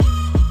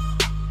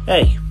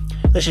Hey,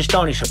 this is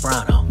Tony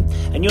Soprano,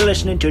 and you're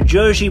listening to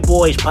Jersey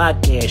Boyz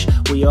podcast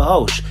with your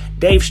hosts,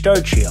 Dave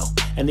Sturchio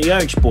and the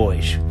Ernst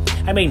Boys.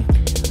 I mean,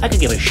 I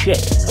could give a shit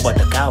about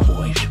the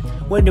Cowboys.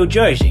 We're in New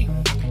Jersey.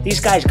 These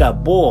guys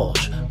got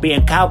balls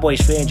being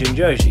Cowboys fans in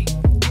Jersey.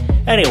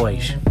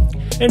 Anyways,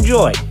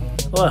 enjoy.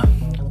 Or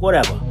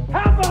whatever.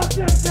 How about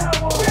this,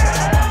 Cowboys?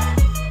 Yeah!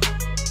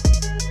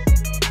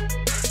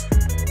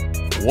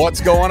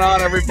 What's going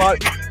on,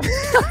 everybody?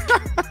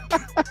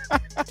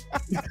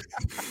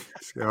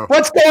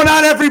 What's going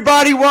on,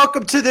 everybody?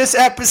 Welcome to this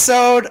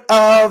episode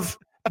of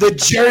the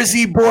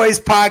Jersey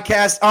Boyz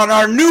podcast on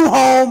our new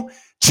home,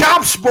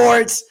 Chop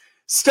Sports.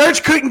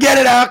 Sturch couldn't get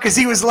it out because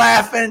he was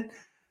laughing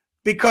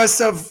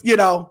because of, we're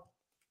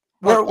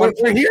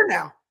here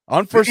now.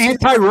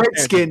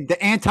 The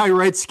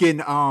anti-Redskin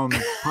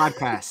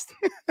podcast.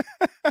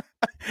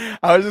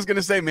 I was just going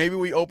to say, maybe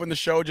we open the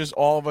show, just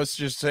all of us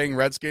just saying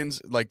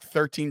Redskins like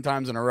 13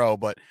 times in a row.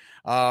 But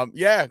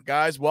yeah,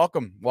 guys,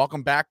 welcome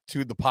back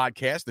to the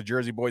podcast. The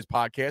Jersey Boyz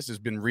podcast has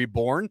been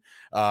reborn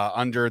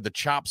under the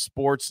Chop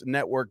Sports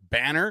Network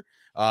banner.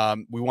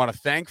 We want to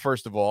thank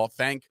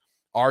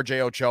RJ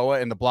Ochoa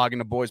and the Blogging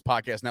the Boys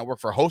podcast network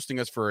for hosting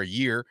us for a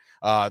year.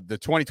 The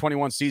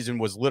 2021 season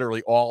was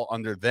literally all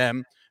under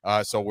them.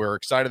 So we're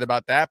excited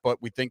about that, but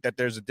we think that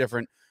there's a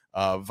different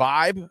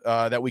vibe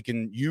that we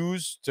can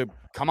use to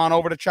come on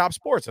over to Chop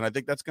Sports, and I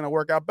think that's going to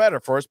work out better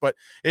for us. But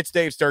it's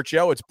Dave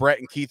Sturchio, it's Brett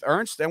and Keith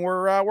Ernst, and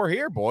we're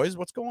here, boys.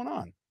 What's going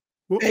on?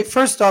 Hey,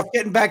 first off,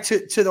 getting back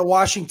to the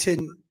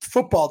Washington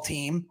football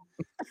team,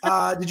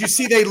 did you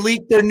see they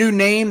leaked their new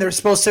name? They're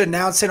supposed to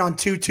announce it on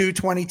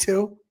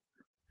 2/2/22.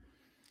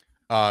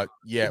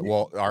 Yeah.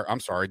 Well, I'm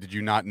sorry. Did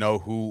you not know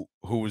who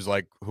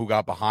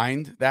got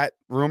behind that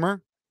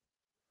rumor?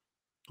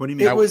 What do you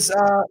mean? It was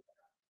us.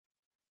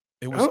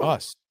 It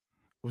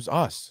was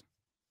us.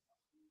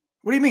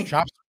 What do you mean?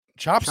 Chop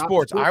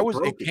Sports.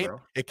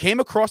 It came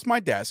across my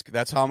desk.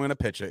 That's how I'm going to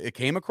pitch it. It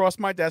came across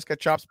my desk at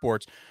Chop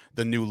Sports.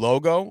 The new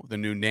logo, the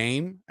new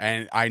name,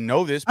 and I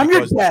know this because I'm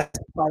your guest,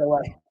 by the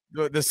way.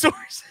 The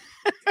source,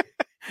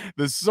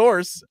 the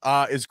source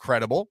is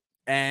credible,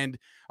 and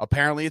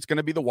apparently it's going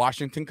to be the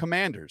Washington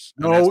Commanders.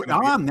 No,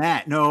 not on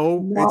that.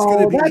 No, it's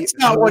going to be. That's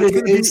not what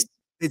it is.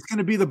 It's going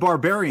to be the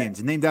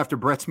Barbarians, named after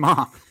Brett's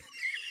mom.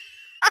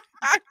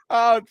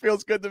 Oh, it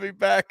feels good to be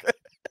back.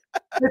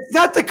 It's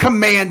not the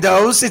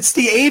Commandos. It's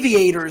the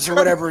Aviators or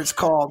whatever it's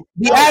called.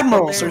 The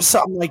Admirals or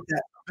something like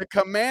that. The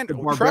Commander.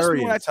 Trust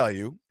me when I tell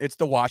you, it's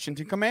the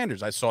Washington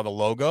Commanders. I saw the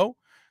logo,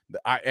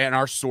 and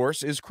our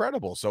source is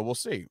credible. So we'll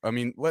see. I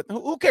mean,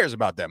 who cares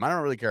about them? I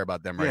don't really care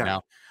about them right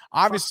now.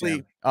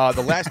 Obviously,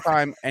 the last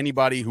time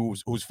anybody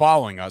who's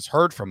following us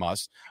heard from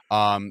us,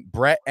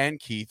 Brett and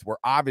Keith were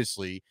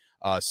obviously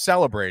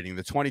celebrating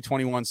the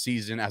 2021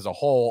 season as a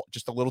whole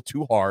just a little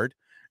too hard.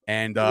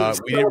 And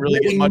we didn't really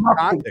get much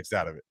context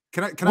out of it.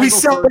 We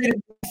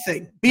celebrated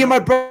nothing. Me and my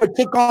brother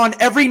took on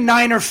every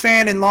Niner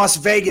fan in Las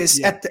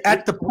Vegas at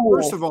the pool.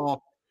 First of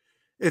all,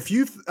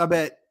 I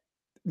bet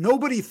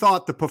nobody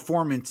thought the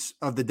performance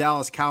of the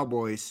Dallas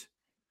Cowboys,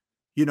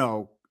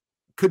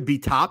 could be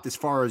topped as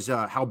far as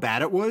how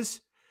bad it was.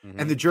 Mm-hmm.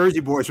 And the Jersey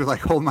Boys were like,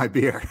 hold my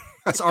beer.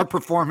 That's our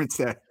performance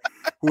that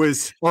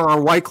was, or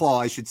our White Claw,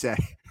 I should say.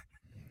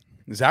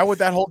 Is that what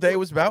that whole day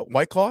was about?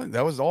 White Claw?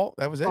 That was all?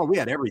 That was it? Oh, we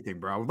had everything,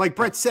 bro. Like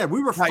Brett said,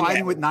 we were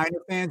fighting with Niner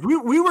fans.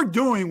 We were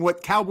doing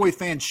what Cowboy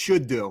fans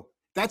should do.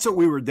 That's what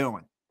we were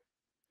doing.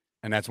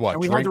 And that's what?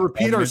 And we had to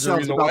repeat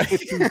ourselves about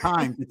 15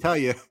 times to tell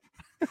you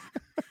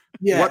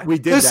what we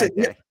did that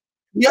day.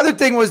 The other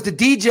thing was the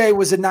DJ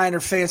was a Niner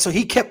fan, so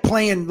he kept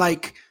playing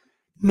like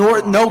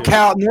Northern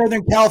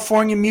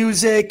California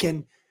music,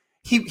 and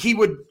he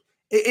would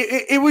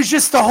it was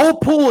just the whole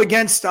pool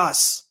against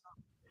us.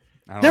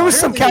 There was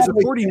some kind of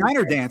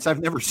 49er dance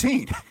I've never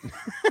seen.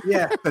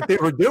 That they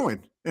were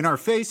doing in our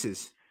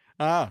faces.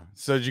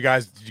 So did you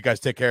guys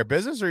take care of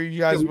business, or you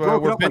guys were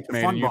like the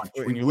fun bunch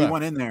when you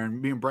went in there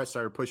and me and Brett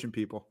started pushing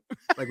people?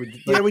 Like we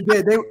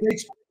did.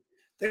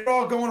 They were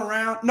all going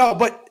around. No,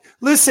 but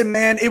listen,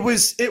 man, it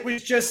was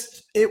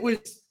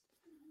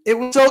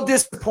so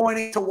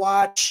disappointing to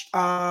watch.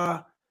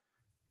 From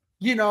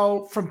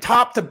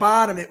top to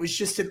bottom, it was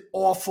just an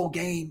awful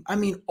game. I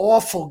mean,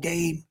 awful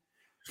game.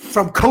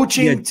 From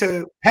coaching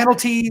to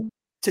penalty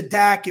to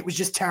Dak, it was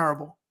just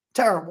terrible.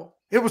 Terrible.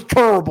 It was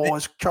terrible,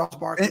 as Charles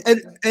Barkley said.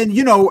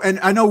 And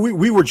I know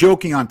we were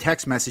joking on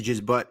text messages,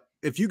 but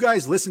if you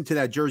guys listen to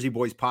that Jersey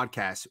Boys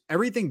podcast,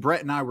 everything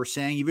Brett and I were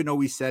saying, even though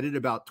we said it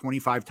about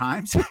 25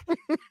 times,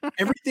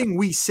 everything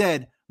we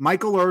said,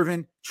 Michael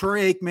Irvin,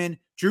 Troy Aikman,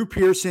 Drew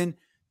Pearson,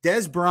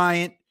 Des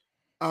Bryant,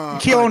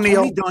 Tony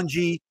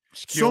Dungy,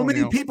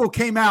 many people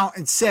came out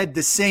and said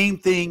the same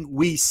thing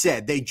we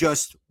said. They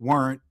just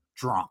weren't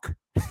drunk.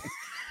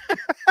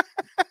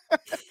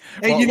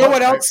 And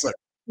what else?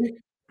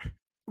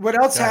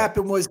 What else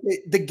happened was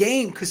the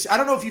game, because I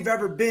don't know if you've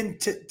ever been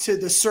to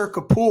the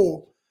Circa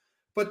pool,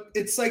 but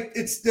it's like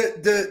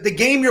the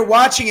game you're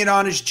watching it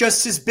on is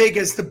just as big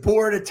as the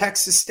board at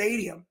Texas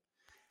Stadium.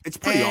 It's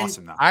pretty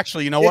awesome though.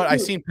 Actually, you know what? I've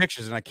seen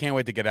pictures and I can't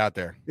wait to get out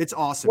there. It's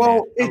awesome.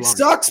 Well, it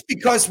sucks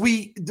because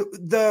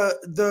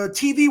the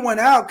TV went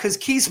out because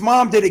Keith's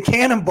mom did a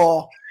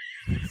cannonball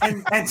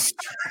and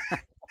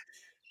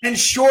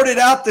shorted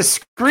out the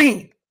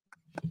screen,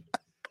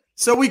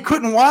 so we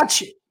couldn't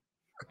watch it.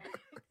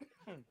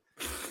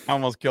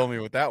 Almost killed me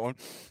with that one.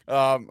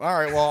 All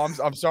right. Well,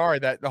 I'm sorry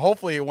that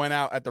hopefully it went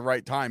out at the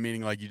right time,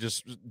 meaning like you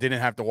just didn't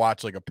have to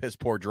watch like a piss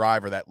poor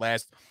drive or that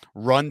last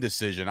run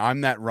decision.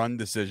 I'm that run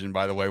decision,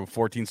 by the way, with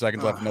 14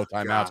 seconds left, no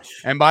timeouts.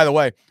 Gosh. And by the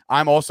way,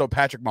 I'm also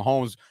Patrick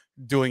Mahomes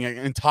doing an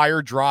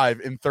entire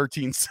drive in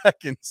 13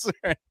 seconds.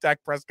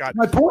 Dak Prescott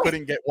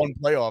couldn't get one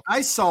playoff.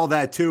 I saw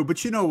that too,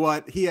 but you know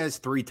what? He has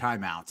 3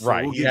 timeouts. So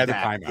Right. We'll He had the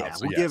that. timeouts. Yeah, so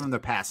we'll yes. give him the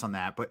pass on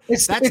that. But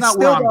It's not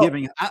where I'm still-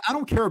 giving. I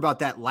don't care about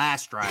that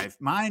last drive.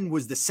 Mine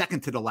was the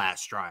second to the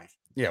last drive.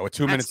 Yeah, with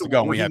 2 That's minutes the to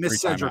go, one we where had he 3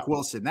 missed Cedric timeouts.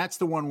 Wilson. That's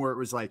the one where it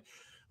was like,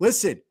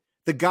 listen,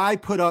 the guy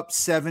put up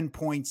 7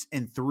 points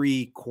in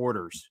 3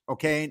 quarters.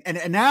 Okay.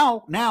 And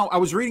now I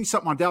was reading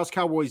something on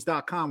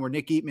DallasCowboys.com where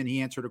Nick Eatman,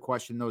 he answered a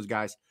question, those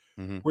guys,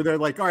 where they're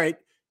like, all right,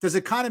 does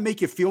it kind of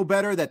make you feel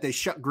better that they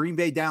shut Green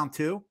Bay down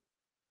too?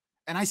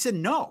 And I said,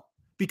 no,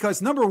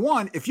 because number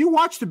one, if you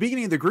watch the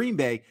beginning of the Green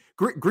Bay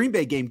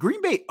game,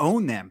 Green Bay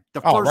owned them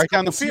the first right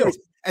down the couple field. series,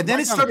 and then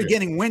Right it down the started field.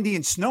 getting windy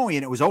and snowy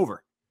and it was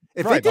over.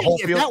 If, Right, the whole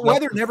if field- that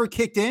weather never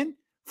kicked in,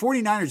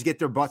 49ers get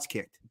their butts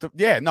kicked.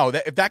 Yeah, no,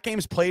 if that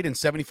game's played in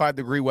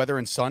 75-degree weather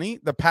and sunny,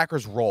 the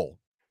Packers roll.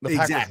 The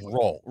Packers Exactly.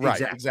 roll. Right,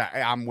 Exactly.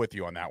 exactly. I'm with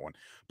you on that one.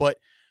 But,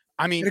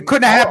 I mean. It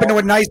couldn't have happened to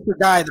a nicer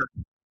guy,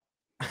 though.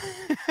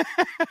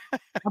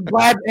 I'm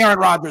glad Aaron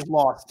Rodgers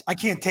lost. I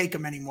can't take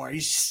him anymore.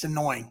 He's just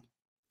annoying.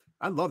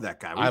 I love that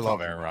guy. I love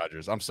Aaron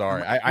Rodgers. I'm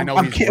sorry. I know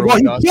I'm he's kidding.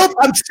 ruined Well, us.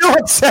 I'm still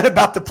upset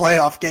about the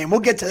playoff game.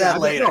 We'll get to that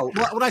later. No,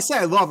 when I say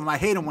I love him, I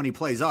hate him when he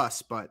plays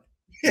us. But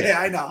Yeah,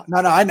 I know. No,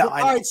 I know. all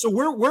right. So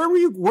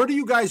where do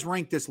you guys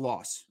rank this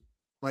loss?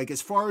 Like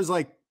as far as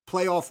like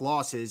playoff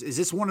losses, is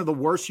this one of the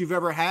worst you've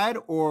ever had,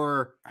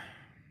 or?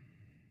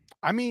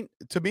 I mean,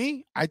 to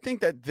me, I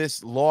think that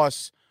this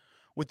loss,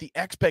 with the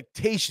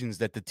expectations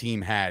that the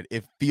team had,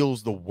 it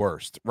feels the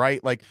worst,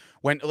 right? Like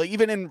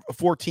even in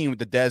 14 with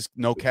the Dez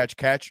no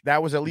catch,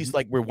 that was at least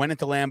like we went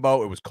into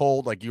Lambeau. It was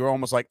cold. Like you were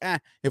almost like,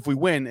 if we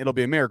win, it'll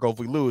be a miracle. If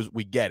we lose,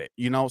 we get it.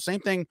 You know, same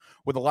thing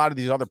with a lot of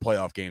these other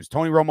playoff games.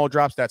 Tony Romo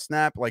drops that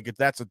snap. Like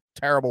that's a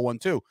terrible one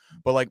too.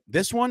 But like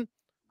this one,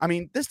 I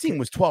mean, this team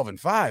was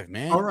 12-5,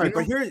 man. All right,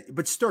 You know?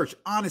 but Sturch,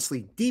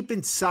 honestly, deep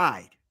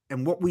inside,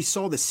 and what we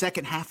saw the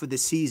second half of the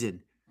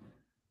season.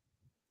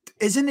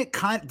 Isn't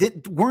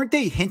it weren't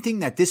they hinting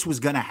that this was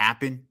going to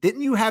happen?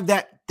 Didn't you have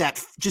that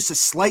just a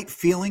slight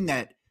feeling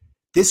that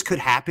this could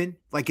happen?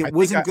 Like it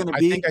wasn't going to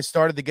be. I think I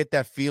started to get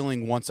that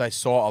feeling once I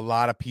saw a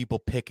lot of people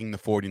picking the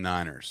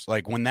 49ers.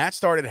 Like when that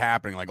started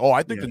happening, like,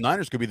 I think the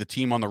Niners could be the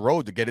team on the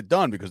road to get it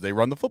done because they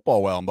run the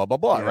football well and blah, blah,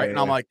 blah. Yeah, right.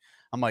 yeah, And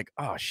I'm like,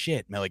 oh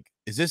shit, man. Like,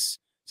 is this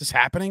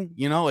happening?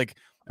 You know, like,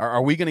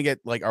 are we going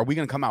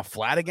to come out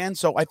flat again?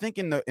 So I think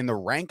in the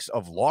ranks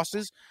of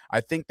losses,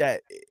 I think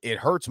that it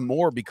hurts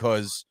more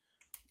because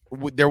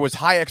there was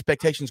high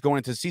expectations going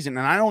into the season,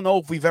 and I don't know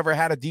if we've ever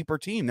had a deeper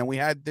team than we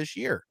had this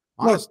year.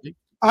 Honestly,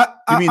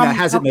 You mean that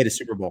hasn't made a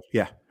Super Bowl?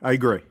 Yeah, I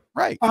agree.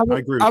 right? I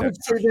agree with I that.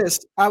 would say this.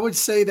 I would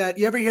say that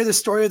you ever hear the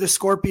story of the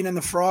scorpion and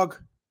the frog?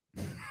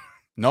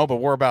 No, but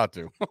we're about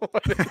to.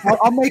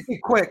 I'll make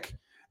it quick.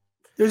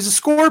 There's a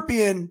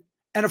scorpion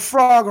and a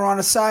frog are on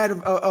the side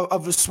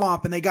of a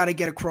swamp, and they got to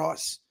get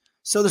across.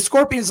 So the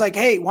scorpion's like,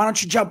 hey, why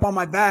don't you jump on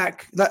my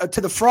back?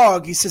 To the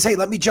frog, he says, hey,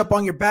 let me jump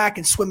on your back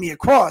and swim me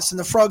across. And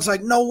the frog's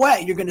like, no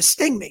way, you're going to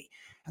sting me.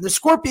 And the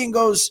scorpion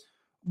goes,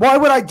 why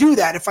would I do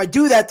that? If I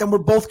do that, then we're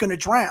both going to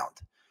drown.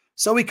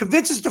 So he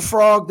convinces the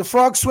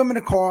frog's swimming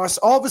across.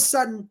 All of a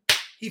sudden,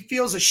 he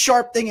feels a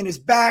sharp thing in his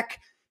back.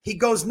 He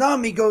goes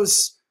numb. He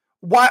goes,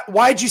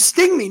 why'd you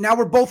sting me? Now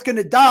we're both going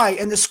to die.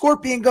 And the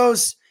scorpion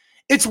goes,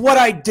 it's what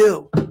I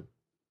do.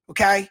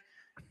 Okay?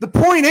 The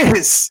point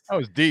is, That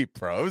was deep,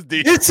 bro. It was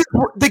deep.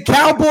 the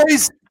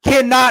Cowboys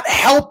cannot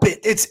help it.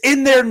 It's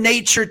in their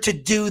nature to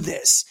do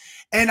this.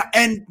 And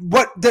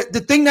what the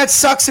thing that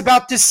sucks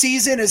about this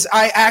season is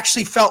I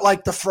actually felt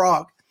like the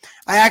frog.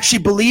 I actually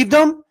believed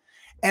them,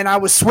 and I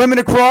was swimming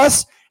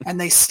across, and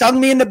they stung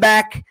me in the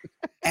back,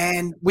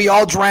 and we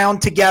all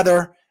drowned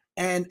together,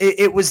 and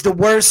it was the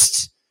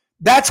worst.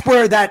 That's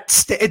where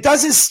it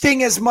doesn't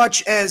sting as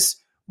much as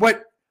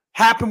what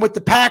happened with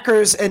the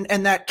Packers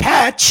and that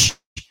catch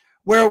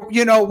where,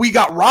 we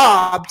got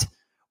robbed.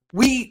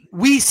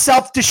 We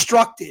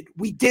self-destructed.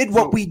 We did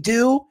what we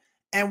do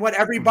and what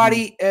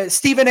everybody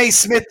Stephen A.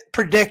 Smith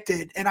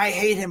predicted, and I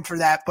hate him for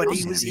that, but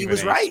he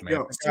was right. Man.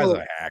 Yo, The guy's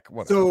a hack.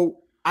 Whatever. So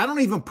I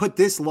don't even put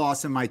this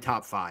loss in my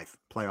top 5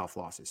 playoff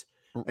losses.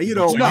 You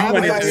So know,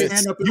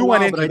 you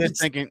went into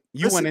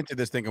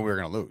this thinking we were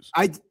going to lose.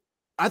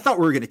 I thought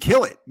we were going to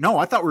kill it. No,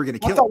 I thought we were going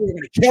to I kill thought it. we were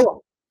going to kill him.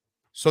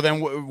 So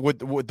then, with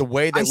the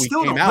way that I we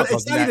still came don't. out, But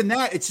it's doesn't not even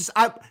that. It's just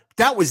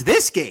that was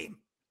this game.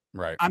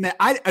 right? I mean,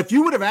 if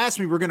you would have asked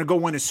me, we're going to go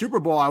win a Super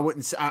Bowl, I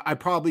wouldn't.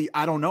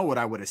 I don't know what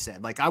I would have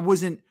said. Like I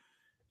wasn't.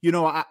 You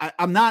know,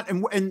 I'm not,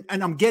 and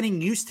I'm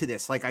getting used to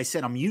this. Like I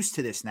said, I'm used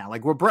to this now.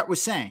 Like what Brett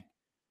was saying,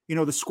 you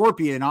know, the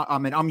Scorpion,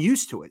 I'm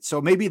used to it. So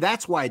maybe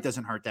that's why it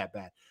doesn't hurt that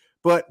bad.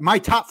 But my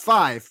top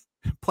 5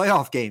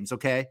 playoff games,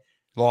 okay?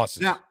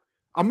 Losses. Now,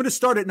 I'm going to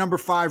start at number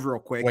 5 real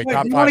quick. Wait, Wait,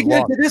 top you 5 want to get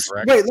losses, into this?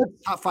 correct? Wait, let's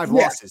Top 5 Yeah.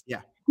 losses,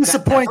 yeah.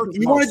 disappointing.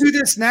 You want to most. do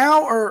this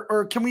now,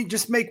 or can we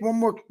just make one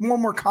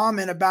more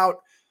comment about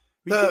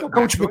We can the go back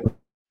Coach to it.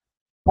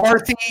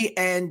 McCarthy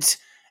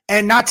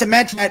and not to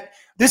mention that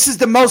this is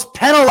the most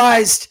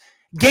penalized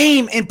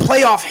game in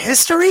playoff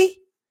history?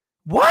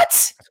 What?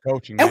 That's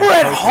coaching. And man. we're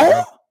at Coaching, home?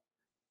 man.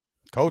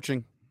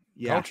 Coaching.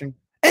 Yeah. Coaching.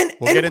 And,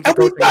 We'll get into and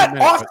we've coaching in a got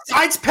minute, but-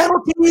 offsides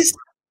penalties.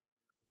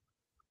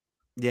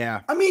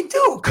 Yeah. I mean,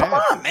 dude, come Yeah.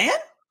 on, man.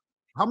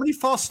 How many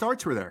false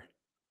starts were there?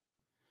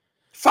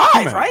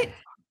 5, many? right?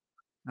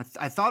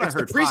 I thought It's I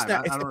heard the 5. pre-snap.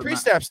 I It's don't the remember.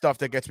 pre-snap stuff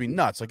that gets me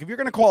nuts. Like if you're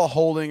gonna call a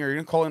holding, or you're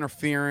gonna call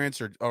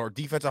interference, or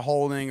defensive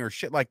holding, or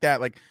shit like that,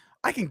 like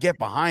I can get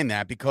behind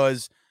that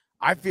because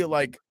I feel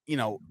like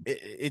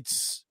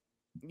it's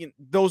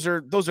those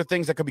are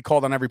things that could be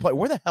called on every play.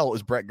 Where the hell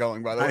is Brett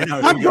going? By the way, I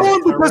know. I'm Yeah,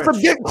 going so because I'm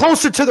rich. getting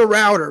closer to the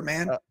router,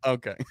 man.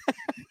 Okay.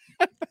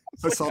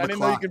 I saw I the didn't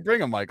know you clock. could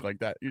bring a mic like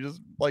that. You're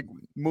just like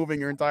moving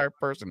your entire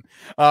person.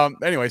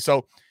 Anyway,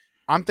 so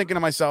I'm thinking to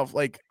myself,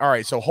 like, all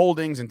right, so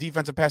holdings and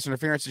defensive pass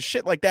interference and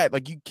shit like that,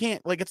 like you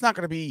can't, like, it's not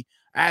going to be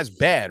as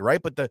bad,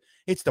 right? But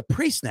it's the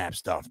pre-snap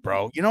stuff,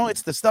 bro. You know,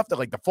 it's the stuff that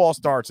like the false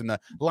starts and the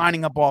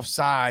lining up off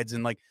sides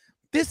and like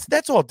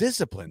that's all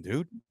discipline,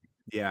 dude.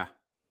 Yeah.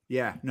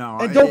 Yeah. No.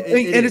 And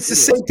it's the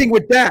same thing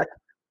with that.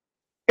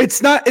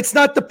 It's not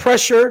the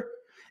pressure.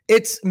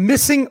 It's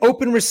missing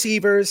open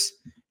receivers,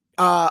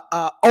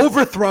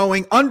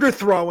 overthrowing,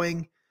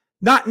 underthrowing,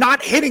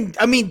 not hitting.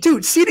 I mean,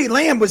 dude, CeeDee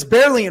Lamb was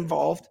barely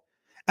involved.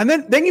 And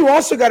then you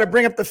also got to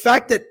bring up the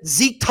fact that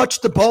Zeke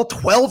touched the ball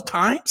 12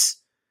 times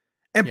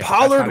and Yeah, that's not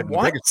Pollard even the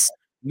once. biggest-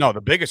 No,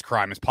 the biggest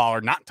crime is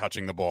Pollard not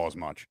touching the ball as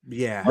much.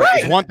 Yeah.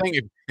 Right. It's one thing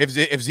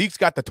if Zeke's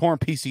got the torn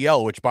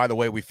PCL, which by the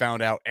way we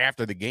found out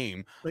after the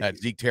game that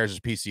Zeke tears his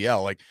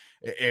PCL. Like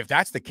if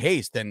that's the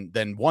case, then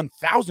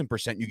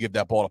 1,000% you give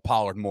that ball to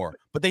Pollard more.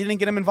 But they didn't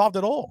get him involved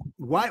at all.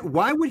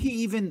 Why would he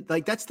even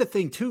like? That's the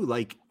thing too.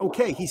 Like,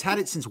 okay, he's had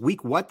it since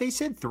week what they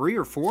said 3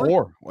 or 4.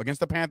 4 against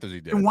the Panthers, he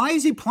did. And why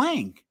is he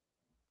playing?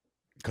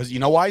 Because you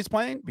know why he's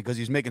playing? Because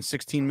he's making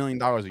 $16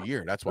 million a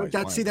year. That's why.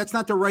 That's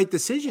not the right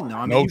decision though.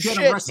 I mean, No you get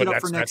shit, him rested but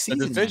up for next that's the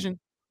season. decision.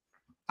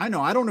 then. I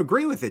know. I don't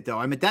agree with it though.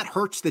 I mean, that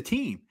hurts the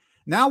team.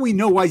 Now we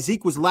know why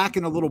Zeke was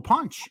lacking a little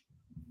punch.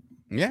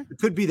 Yeah, It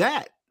could be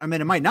that. I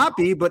mean, it might not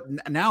be, but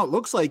now it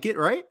looks like it,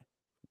 right?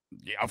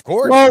 yeah, of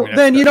course. Well, I mean,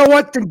 then you know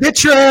what? Then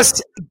get your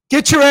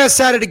ass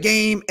out of the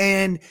game.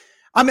 And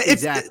I mean,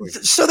 Exactly.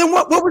 so then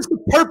what was the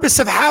purpose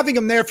of having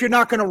him there if you're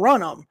not going to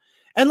run him?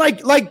 And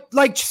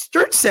like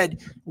Sturt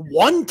said,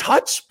 one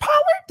touch,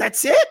 Pollard.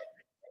 That's it.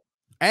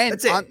 and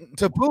that's it.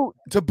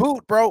 to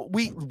boot, bro,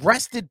 we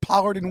rested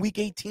Pollard in week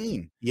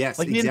 18. Yes,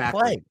 Like he didn't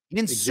exactly. play. He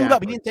didn't suit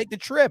up. He Exactly. didn't take the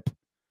trip.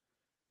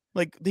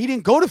 Like he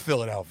didn't go to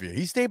Philadelphia.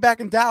 He stayed back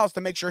in Dallas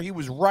to make sure he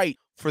was right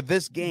for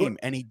this game,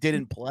 and he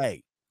didn't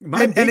play.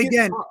 And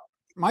again-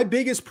 My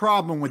biggest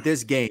problem with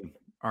this game,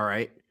 all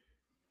right.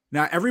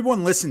 Now,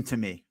 everyone listen to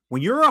me.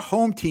 When you're a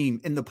home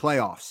team in the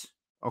playoffs,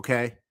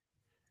 okay,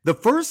 the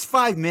first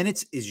 5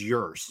 minutes is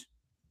yours.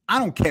 I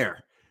don't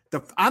care.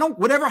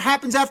 Whatever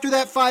happens after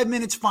that 5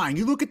 minutes, fine.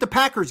 You look at the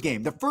Packers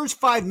game. The first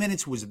 5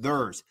 minutes was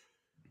theirs.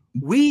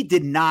 We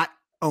did not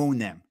own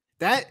them.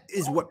 That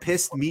is what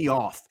pissed me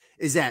off.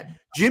 Is that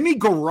Jimmy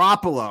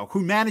Garoppolo,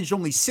 who managed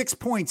only 6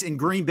 points in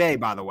Green Bay,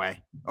 by the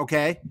way,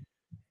 okay,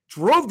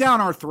 drove down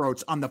our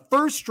throats on the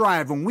first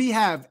drive when we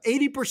have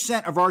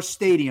 80% of our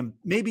stadium,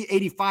 maybe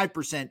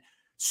 85%,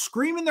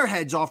 screaming their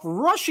heads off,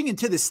 rushing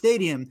into the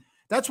stadium.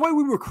 That's why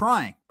we were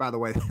crying, by the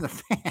way, the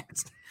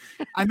fans.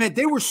 I mean,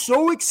 they were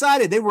so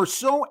excited. They were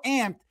so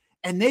amped,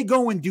 and they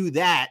go and do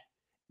that.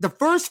 The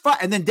first 5,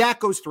 and then Dak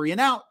goes 3 and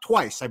out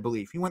twice, I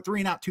believe. He went 3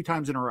 and out 2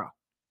 times in a row.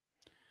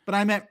 But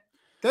I meant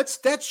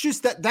that's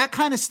just that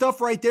kind of stuff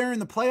right there in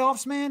the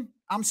playoffs, man.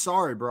 I'm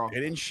sorry, bro. They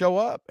didn't show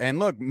up. And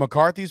look,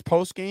 McCarthy's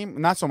post game,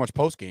 not so much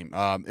post game.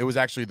 It was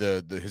actually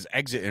his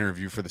exit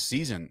interview for the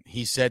season.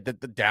 He said that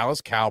the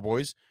Dallas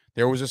Cowboys,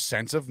 there was a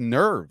sense of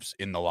nerves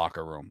in the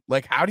locker room.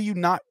 Like, how do you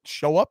not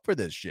show up for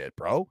this shit,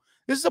 bro?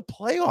 This is a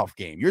playoff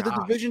game. You're the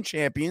division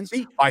champions.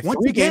 By Once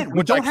 3 again, games, we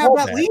which I don't have called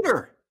that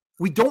leader.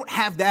 We don't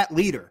have that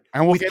leader.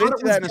 And we'll We get thought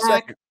into it that was in a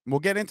Dak. second. We'll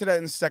get into that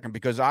in a second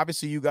because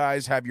obviously you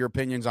guys have your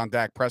opinions on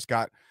Dak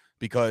Prescott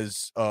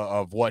because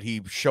of what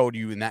he showed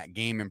you in that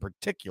game in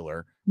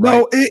particular.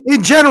 No,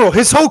 in general,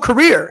 his whole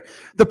career.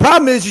 The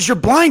problem is you're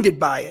blinded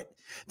by it.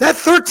 That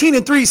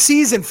 13-3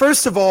 season,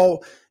 first of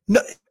all,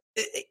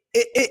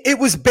 it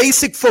was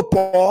basic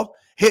football.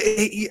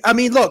 I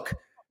mean, look,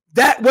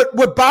 that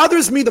what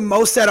bothers me the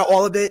most out of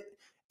all of it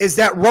is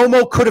that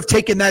Romo could have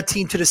taken that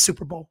team to the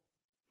Super Bowl.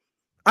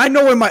 He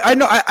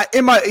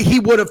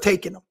would have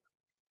taken them.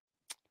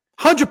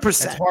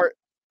 100%.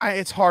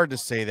 It's hard to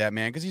say that,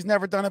 man, because he's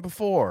never done it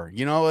before.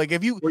 You know, like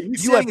if you Well, you're you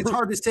saying have it's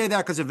hard to say that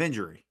because of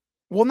injury.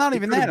 Well, not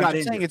even that. I'm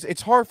just saying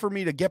it's hard for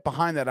me to get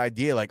behind that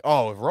idea. Like,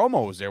 oh, if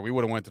Romo was there, we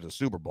would have went to the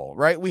Super Bowl,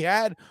 right? We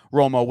had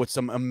Romo with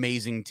some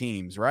amazing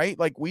teams, right?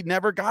 Like we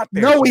never got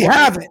there. No, we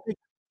haven't.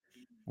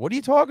 What are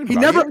you talking about? He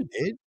never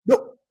did.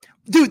 No,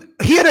 dude,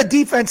 he had a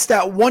defense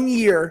that 1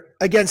 year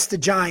against the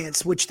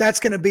Giants, which that's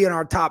going to be in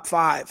our top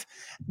 5.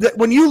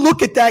 When you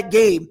look at that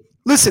game,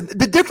 listen,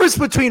 the difference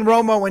between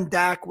Romo and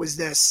Dak was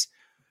this.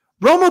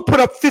 Romo put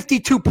up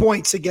 52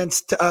 points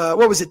against,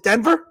 what was it,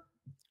 Denver?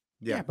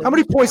 Yeah. How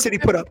many points did he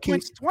put up,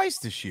 Keith? Twice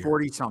this year.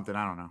 40 something.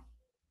 I don't know.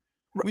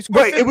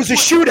 Right. It was a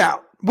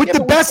shootout with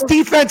the best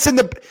defense in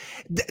the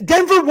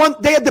Denver won.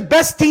 They had the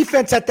best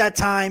defense at that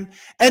time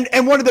and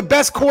one of the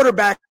best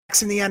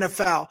quarterbacks in the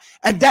NFL.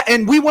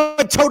 And we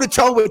went toe to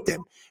toe with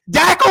them.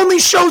 Dak only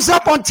shows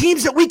up on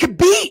teams that we could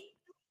beat.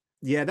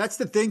 Yeah, that's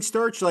the thing,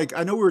 Sturch. Like,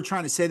 I know we were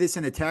trying to say this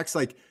in a text.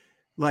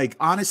 Like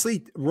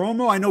honestly,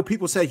 Romo, I know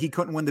people said he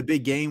couldn't win the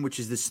big game, which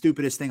is the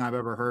stupidest thing I've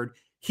ever heard.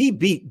 He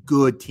beat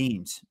good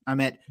teams. I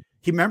mean,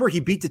 he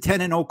beat the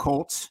 10-0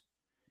 Colts.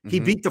 He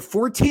beat the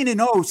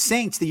 14-0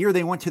 Saints the year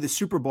they went to the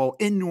Super Bowl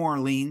in New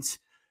Orleans.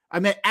 I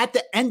mean, at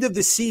the end of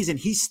the season,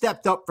 he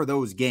stepped up for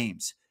those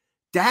games.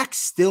 Dak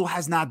still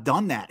has not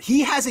done that. He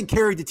hasn't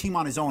carried the team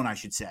on his own, I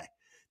should say.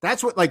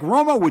 That's what, like,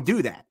 Romo would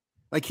do that.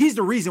 Like, he's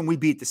the reason we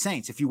beat the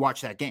Saints if you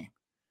watch that game.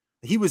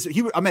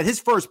 His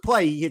first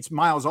play, he hits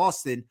Miles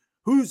Austin,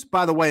 who's,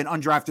 by the way, an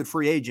undrafted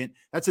free agent.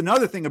 That's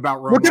another thing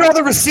about Romo. Look at all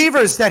the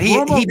receivers that he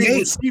made.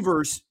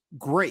 Receivers,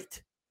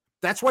 great.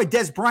 That's why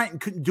Des Bryant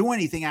couldn't do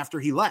anything after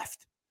he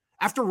left.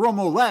 After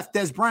Romo left,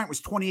 Des Bryant was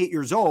 29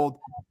 years old,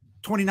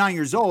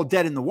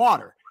 dead in the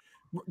water.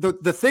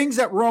 The things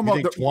that Romo...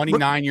 You think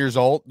 29 years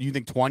old? You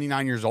think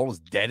 29 years old is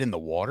dead in the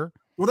water?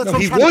 Well, that's no,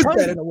 he was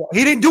dead in the water.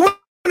 He didn't do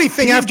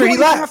anything after he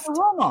left. After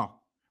Romo.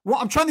 Well,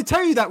 I'm trying to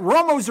tell you that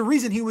Romo's the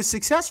reason he was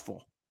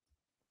successful.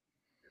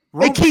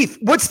 Hey, Keith,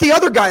 what's the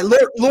other guy?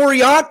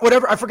 Loriot,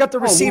 whatever. I forgot the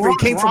receiver. He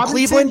came from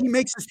Cleveland.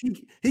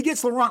 He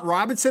gets Laurent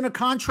Robinson a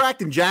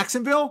contract in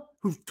Jacksonville,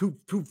 who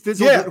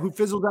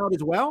fizzled out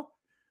as well.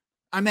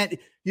 I meant,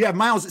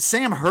 Miles.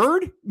 Sam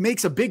Hurd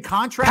makes a big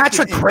contract.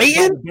 Patrick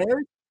Creighton.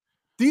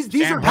 These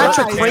Sam are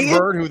Patrick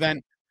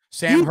Creighton.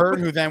 Sam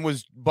Hurd, who then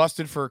was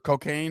busted for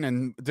cocaine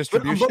and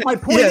distribution. But my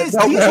point is,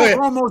 these are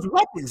Romo's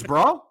weapons,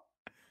 bro.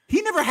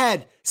 He never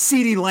had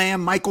CeeDee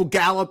Lamb, Michael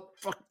Gallup,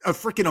 a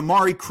freaking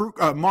Amari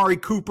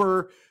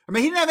Cooper. I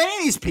mean, he didn't have any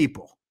of these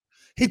people.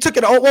 He took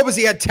it. What was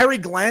he? Had Terry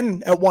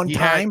Glenn at one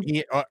time.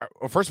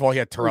 First of all, he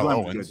had Terrell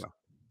Owens.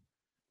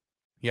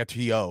 He had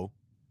T.O.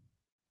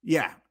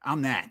 Yeah,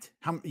 I'm that.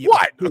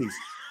 What? Please.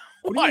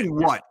 What do you mean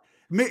what?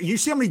 You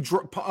see how many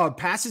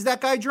passes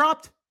that guy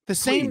dropped? The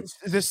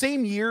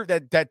same year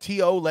that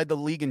T.O. led the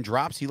league in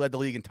drops, he led the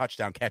league in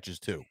touchdown catches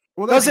too.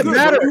 Well, doesn't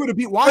matter. He would have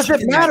beat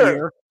Washington that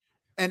year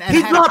and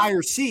had a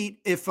higher seat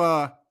if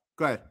go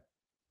ahead.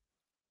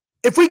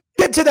 If we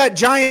get to that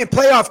Giant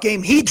playoff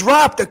game, he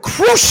dropped a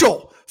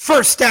crucial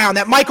first down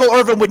that Michael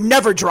Irvin would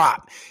never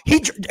drop.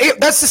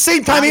 That's the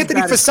same time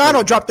Anthony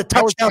Fasano dropped the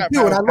touchdown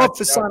too, and I love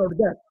Fasano to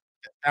death.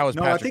 That was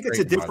I think it's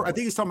a different. I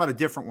think he's talking about a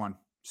different one,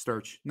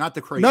 Sturch, not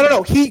the crazy.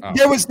 No.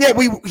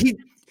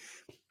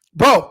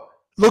 Bro,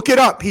 look it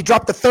up. He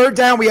dropped the third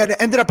down. We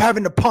ended up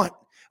having to punt.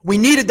 We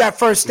needed that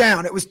first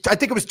down. I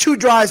think it was 2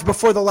 drives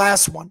before the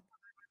last one.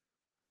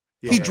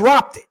 Yeah, he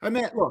dropped it. I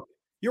mean, look,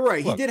 you're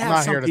right. He did have I'm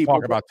not some here to people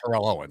talk about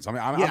Terrell Owens. I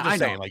mean, I'm just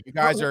saying, like, you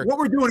guys are. What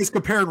we're doing is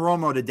comparing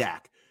Romo to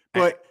Dak.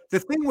 But the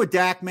thing with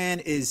Dak, man,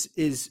 is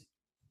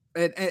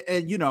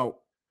you know,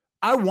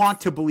 I want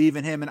to believe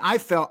in him, and I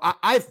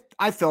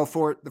fell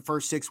for it the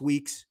first 6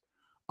 weeks.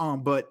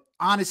 But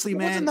honestly,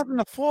 man, wasn't nothing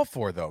to fall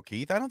for, though,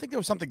 Keith. I don't think there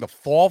was something to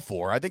fall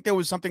for. I think there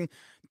was something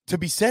to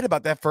be said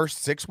about that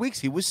first 6 weeks.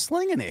 He was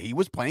slinging it. He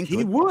was playing.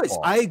 He was.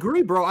 Football. I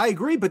agree, bro. I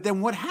agree. But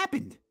then what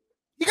happened?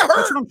 He got hurt.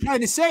 That's what I'm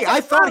trying to say. I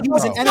thought he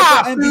was an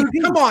NFL MVP.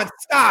 Dude, come on,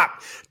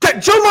 stop.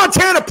 Joe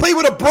Montana played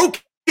with a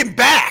broken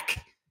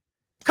back.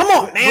 Come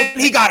on, man.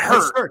 He got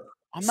hurt.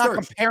 I'm not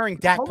comparing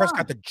Dak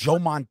Prescott to Joe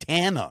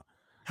Montana.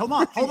 Hold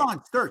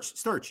on,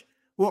 Sturch.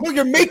 Well,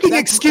 you're making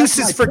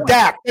excuses for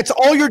Dak. That's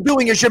all you're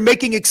doing is you're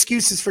making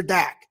excuses for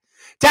Dak.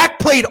 Dak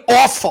played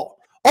awful.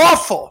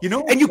 You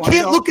know, and you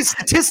can't look at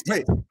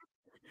statistics.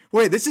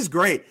 Wait, this is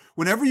great.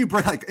 Whenever you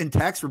bring, like, in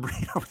text, we're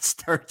bringing up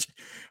Sturch.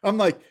 I'm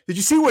like, did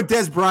you see what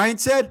Des Bryant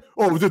said?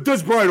 Oh,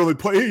 Des Bryant only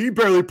played. He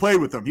barely played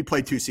with them. He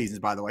played 2 seasons,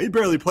 by the way. He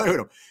barely played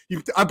with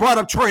him. I brought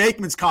up Troy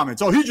Aikman's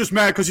comments. Oh, he's just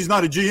mad because he's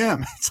not a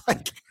GM. It's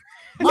like,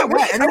 I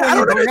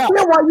don't understand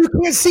why you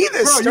can't see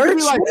this,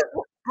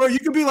 Bro, you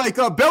can be like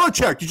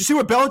Belichick. Did you see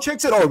what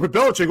Belichick said? Oh, but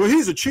Belichick, well,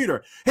 he's a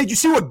cheater. Hey, did you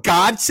see what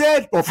God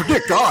said? Oh,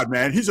 forget God,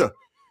 man. He's a,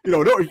 you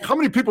know, how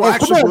many people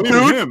actually believe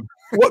in him?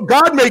 What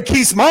God made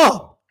Keith's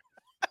mom.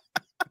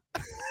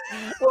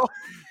 Well,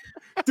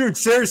 dude,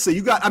 seriously,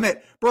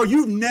 bro,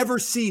 you've never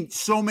seen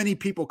so many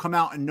people come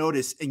out and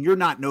notice, and you're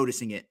not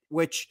noticing it,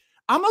 which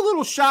I'm a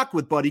little shocked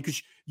with, buddy,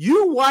 because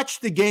you watch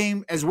the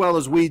game as well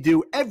as we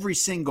do, every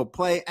single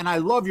play, and I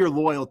love your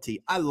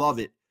loyalty. I love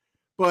it.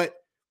 But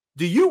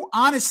do you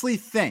honestly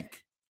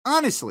think,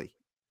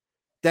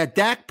 that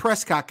Dak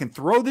Prescott can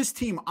throw this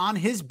team on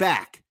his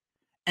back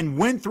and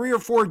win 3 or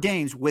 4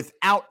 games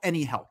without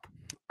any help.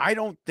 I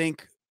don't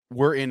think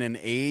we're in an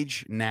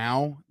age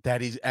now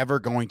that he's ever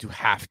going to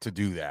have to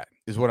do that,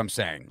 is what I'm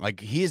saying. Like,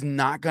 he is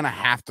not going to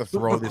have to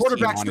throw this team on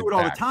his back. Quarterbacks do it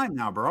all the time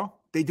now, bro.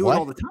 They do What? it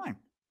all the time.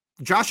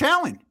 Josh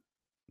Allen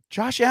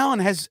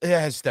has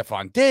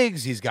Stephon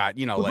Diggs. He's got,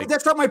 you know, Well, like,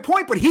 that's not my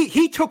point, but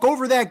he took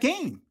over that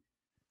game.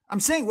 I'm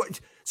saying what?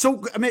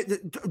 So I mean,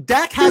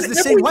 Dak has the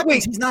same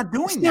weapons. He's not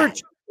doing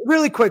that.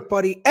 Really quick,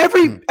 buddy.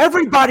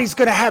 Everybody's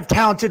going to have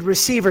talented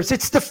receivers.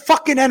 It's the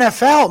fucking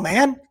NFL,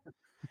 man.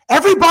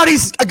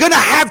 Everybody's going to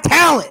have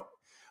talent.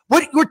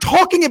 What we're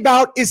talking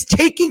about is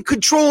taking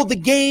control of the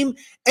game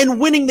and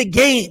winning the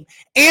game,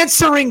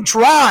 answering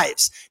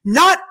drives,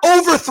 not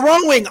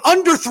overthrowing,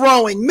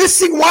 underthrowing,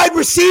 missing wide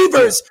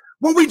receivers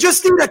when we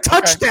just need a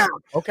touchdown.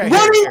 Okay.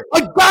 Running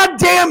a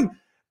goddamn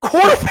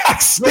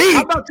quarterback sneak.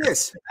 How about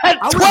this? At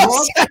 12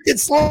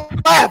 seconds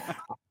left.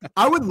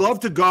 I would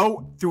love to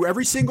go through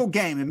every single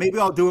game, and maybe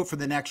I'll do it for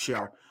the next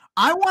show.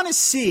 I want to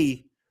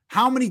see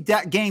how many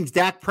games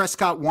Dak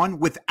Prescott won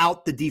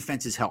without the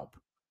defense's help.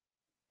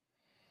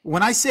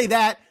 When I say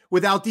that,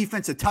 without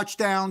defensive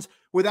touchdowns,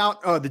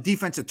 without the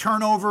defensive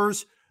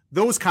turnovers,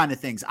 those kind of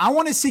things. I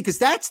want to see, because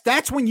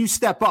that's when you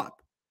step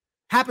up.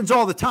 Happens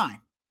all the time.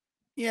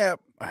 yeah.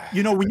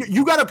 You know, when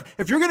you got to,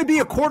 if you're going to be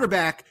a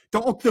quarterback,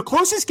 the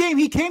closest game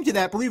he came to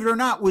that, believe it or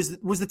not, was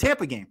the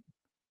Tampa game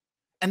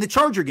and the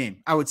Charger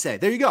game, I would say.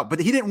 There you go. But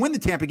he didn't win the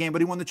Tampa game, but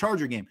he won the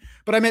Charger game.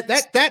 But I meant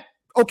that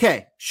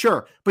okay,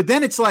 sure. But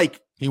then it's like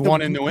He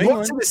won in New England.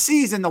 Most of the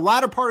season, the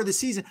latter part of the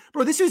season,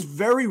 bro, this is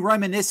very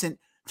reminiscent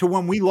to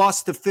when we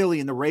lost to Philly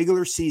in the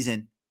regular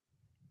season.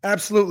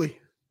 Absolutely.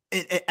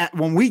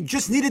 When we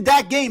just needed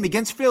that game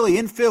against Philly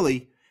in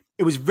Philly,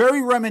 it was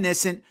very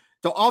reminiscent.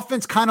 The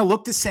offense kind of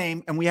looked the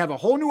same, and we have a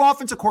whole new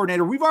offensive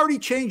coordinator. We've already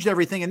changed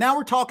everything, and now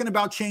we're talking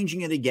about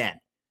changing it again.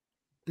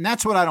 And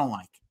that's what I don't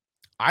like.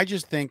 I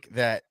just think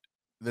that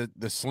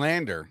the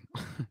slander,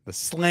 the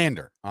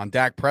slander on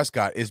Dak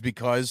Prescott is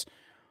because,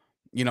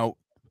 you know,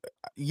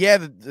 yeah,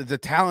 the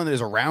talent is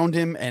around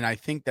him, and I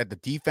think that the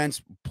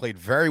defense played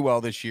very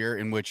well this year,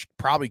 in which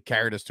probably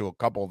carried us to a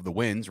couple of the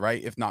wins,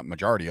 right? If not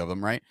majority of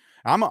them, right?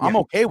 I'm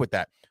okay with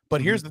that.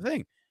 But here's the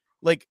thing.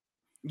 Like,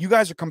 you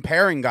guys are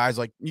comparing guys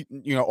like,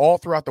 you know, all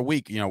throughout the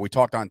week, you know, we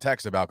talked on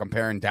text about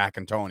comparing Dak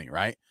and Tony,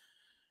 right?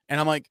 And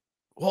I'm like,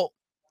 well,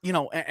 you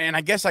know, and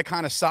I guess I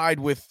kind of side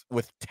with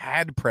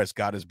Tad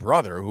Prescott, his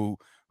brother, who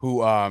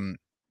went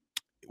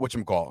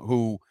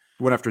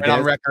after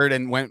on record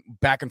and went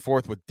back and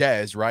forth with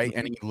Dez, right? Mm-hmm.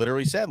 And he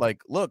literally said,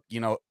 like, look, you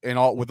know,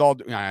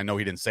 I know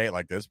he didn't say it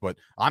like this, but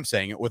I'm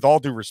saying it with all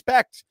due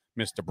respect,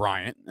 Mr.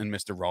 Bryant and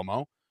Mr.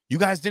 Romo, you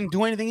guys didn't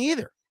do anything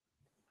either.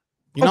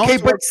 You know, okay,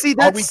 so but see,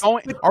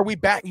 are we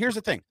back? Here's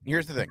the thing,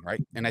 right?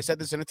 And I said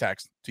this in a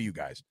text to you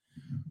guys.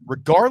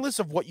 Regardless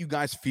of what you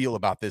guys feel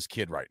about this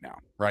kid right now,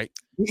 right?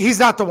 He's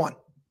not the one.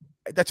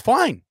 That's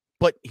fine.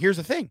 But here's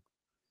the thing.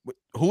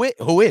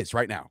 Who is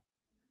right now?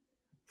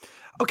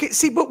 Okay,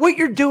 see, but what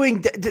you're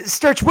doing,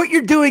 Sturch, what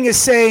you're doing is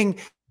saying,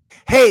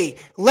 hey,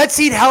 let's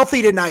eat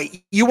healthy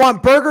tonight. You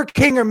want Burger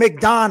King or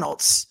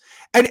McDonald's?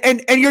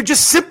 And you're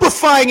just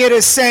simplifying it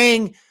as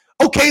saying,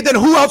 okay, then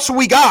who else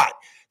we got?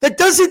 That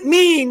doesn't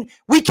mean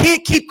we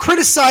can't keep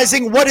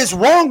criticizing what is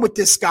wrong with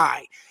this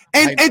guy.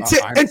 And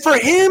for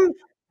him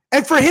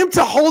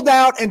to hold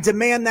out and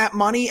demand that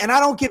money, and I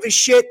don't give a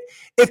shit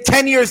if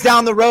 10 years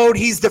down the road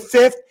he's the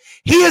 5th.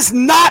 He is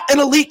not an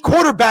elite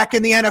quarterback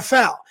in the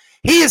NFL.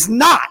 He is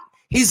not.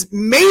 He's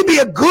maybe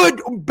a good,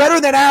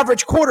 better than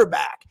average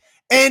quarterback.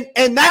 And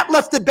that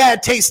left a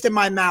bad taste in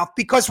my mouth,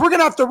 because we're going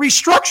to have to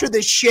restructure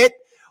this shit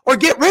or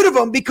get rid of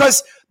him,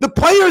 because the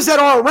players that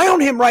are around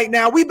him right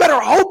now, we better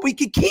hope we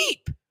can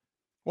keep.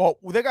 Well,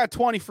 they got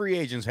 20 free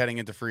agents heading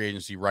into free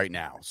agency right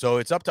now. So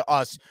it's up to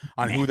us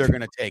on who they're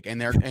going to take. And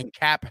they're in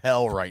cap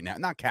hell right now.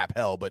 Not cap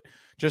hell, but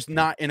just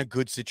not in a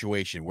good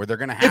situation where they're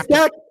going to have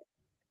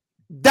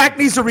Dak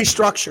needs a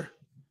restructure.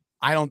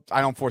 I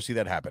don't foresee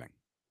that happening.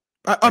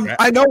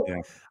 I know.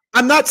 Yeah.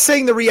 I'm not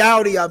saying the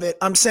reality of it.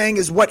 I'm saying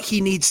is what he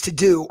needs to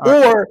do.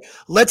 Or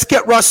let's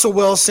get Russell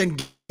Wilson,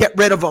 get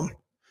rid of him,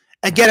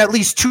 and get at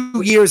least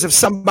 2 years of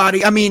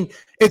somebody. I mean,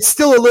 it's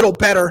still a little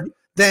better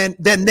than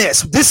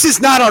this. This is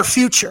not our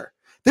future.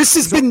 This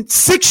has been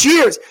 6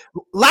 years.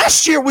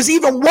 Last year was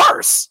even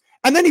worse.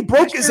 And then he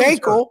broke his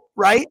ankle,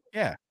 right?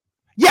 Yeah.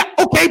 Yeah,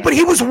 okay, but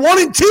he was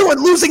 1-2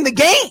 and losing the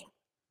game.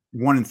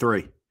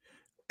 1-3.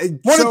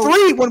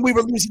 1-3 when we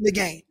were losing the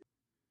game.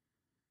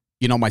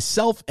 You know,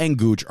 myself and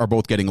Gooch are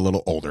both getting a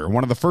little older.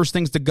 One of the first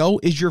things to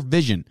go is your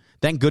vision.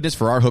 Thank goodness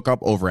for our hookup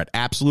over at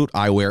Absolute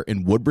Eyewear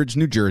in Woodbridge,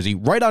 New Jersey,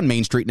 right on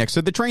Main Street next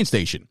to the train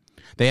station.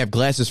 They have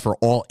glasses for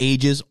all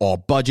ages, all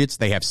budgets.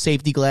 They have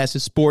safety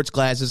glasses, sports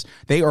glasses.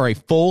 They are a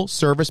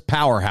full-service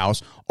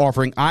powerhouse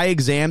offering eye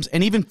exams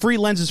and even free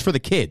lenses for the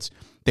kids.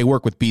 They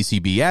work with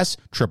BCBS,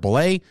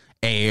 AAA,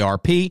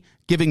 AARP,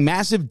 giving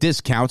massive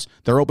discounts.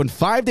 They're open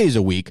 5 days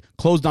a week,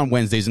 closed on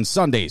Wednesdays and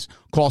Sundays.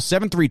 Call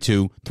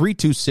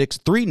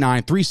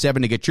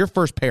 732-326-3937 to get your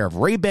first pair of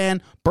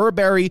Ray-Ban,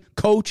 Burberry,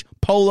 Coach,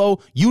 Polo,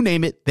 you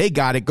name it, they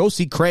got it. Go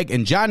see Craig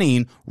and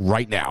Johnine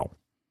right now.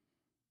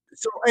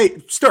 So,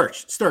 hey,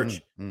 Sturch.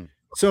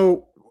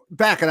 So,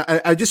 back, and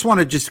I just want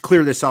to just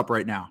clear this up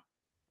right now.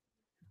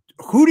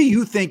 Who do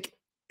you think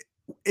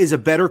is a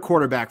better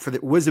quarterback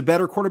was a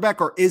better quarterback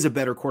or is a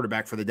better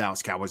quarterback for the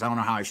Dallas Cowboys? I don't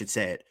know how I should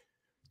say it.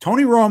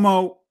 Tony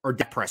Romo or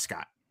Dak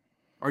Prescott?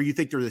 Or you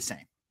think they're the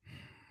same?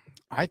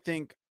 I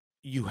think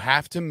you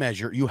have to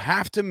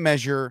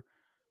measure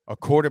a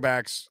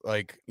quarterback's,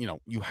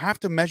 you have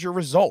to measure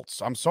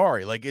results. I'm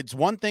sorry. Like, it's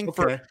one thing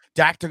for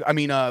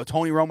Tony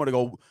Romo to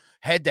go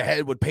head to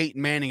head with Peyton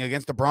Manning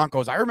against the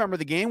Broncos. I remember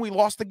the game. We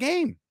lost the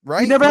game,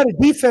 right? We never had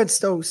a defense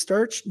though,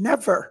 Sturch.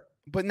 Never.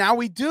 But now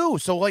we do.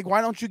 So,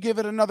 why don't you give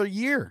it another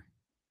year?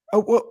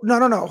 Oh, well,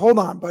 no. Hold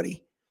on,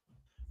 buddy.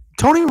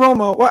 Tony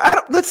Romo.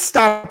 Well, let's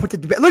stop with the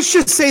debate. Let's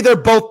just say they're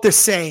both the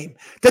same.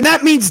 Then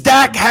that means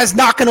Dak has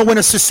not going to win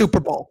us a Super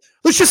Bowl.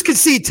 Let's just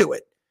concede to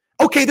it.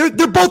 Okay,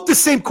 they're both the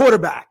same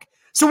quarterback.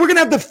 So we're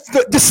going to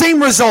have the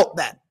same result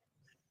then.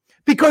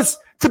 Because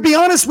to be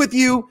honest with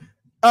you,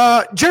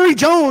 Jerry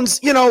Jones,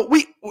 we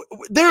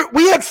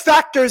had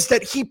factors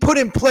that he put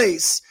in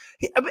place.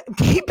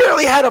 He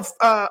barely had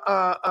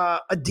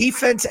a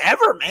defense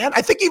ever, man.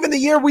 I think even the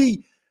year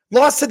we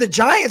lost to the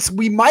Giants,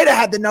 we might have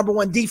had the number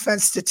one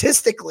defense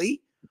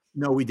statistically.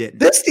 No, we didn't.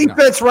 This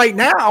defense right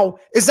now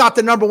is not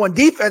the number one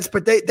defense,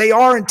 but they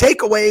are in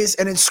takeaways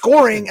and in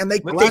scoring, and they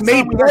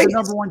made plays. The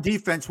number one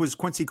defense was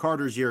Quincy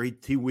Carter's year.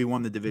 We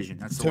won the division.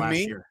 That's the last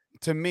year.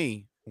 To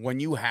me, when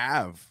you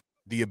have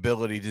the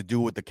ability to do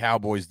what the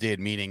Cowboys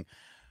did, meaning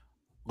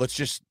let's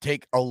just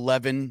take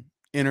 11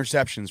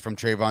 interceptions from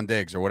Trayvon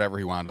Diggs or whatever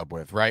he wound up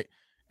with, right?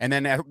 And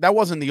then that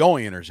wasn't the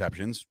only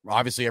interceptions.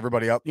 Obviously,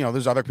 everybody else,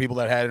 there's other people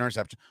that had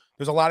interceptions.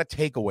 There's a lot of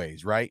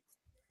takeaways, right?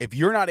 If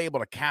you're not able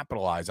to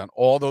capitalize on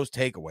all those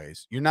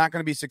takeaways, you're not going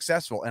to be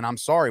successful. And I'm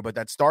sorry, but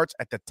that starts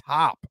at the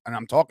top. And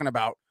I'm talking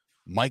about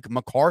Mike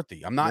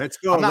McCarthy. Let's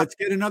go. Let's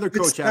get another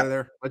coach out of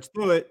there. Let's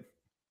do it.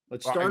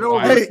 Let's start over.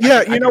 Hey,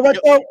 you know what,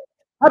 though?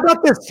 How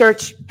about this,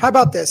 Church? How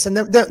about this? And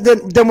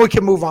then we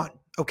can move on,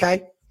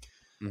 okay?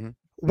 Mm-hmm.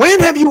 When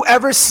have you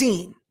ever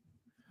seen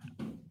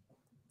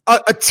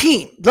a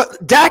team?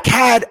 Dak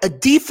had a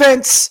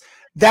defense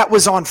that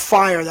was on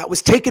fire, that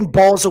was taking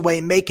balls away,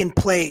 making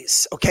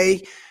plays,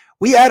 okay?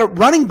 We had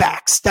running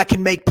backs that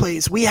can make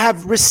plays. We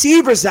have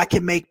receivers that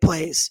can make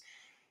plays.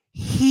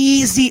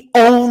 He's the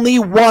only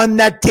one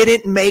that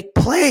didn't make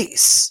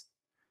plays.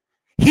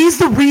 He's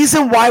the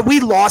reason why we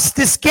lost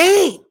this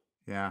game.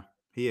 Yeah,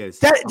 he is.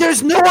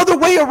 There's no other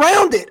way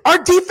around it.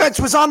 Our defense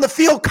was on the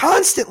field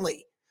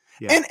constantly.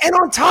 Yeah. And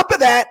on top of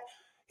that,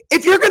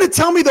 if you're going to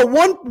tell me the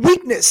one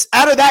weakness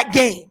out of that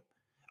game,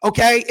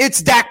 okay,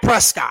 it's Dak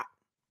Prescott.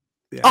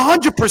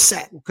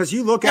 100%. Because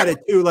you look at it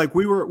too, like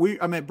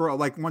bro,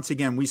 like once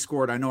again, we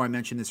scored. I know I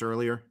mentioned this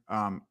earlier.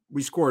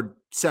 We scored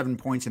 7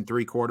 points in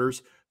 3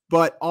 quarters,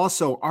 but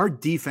also our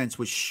defense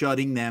was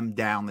shutting them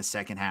down the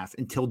second half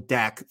until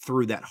Dak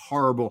threw that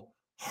horrible,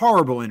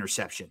 horrible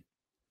interception.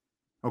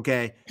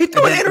 Okay. He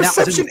threw an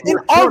interception in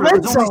our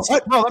red zone.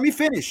 Bro, let me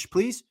finish,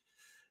 please.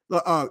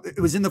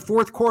 It was in the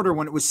fourth quarter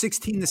when it was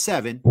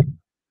 16-7.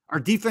 Our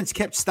defense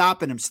kept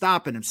stopping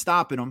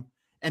him.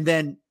 And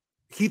then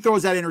he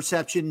throws that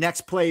interception.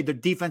 Next play, the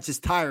defense is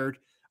tired.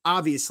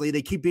 Obviously,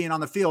 they keep being on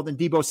the field, and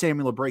Deebo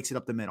Samuel breaks it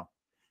up the middle.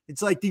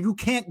 It's like, you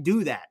can't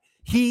do that.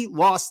 He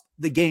lost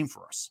the game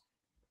for us.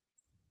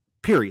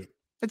 Period.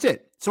 That's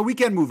it. So we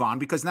can move on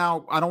because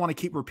now I don't want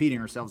to keep repeating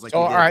ourselves.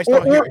 All right.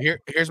 So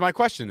here's my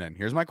question then.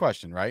 Here's my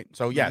question, right?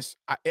 So, yes,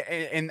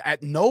 and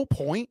at no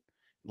point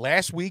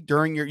last week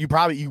during you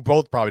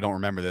both probably don't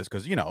remember this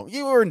because,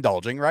 you were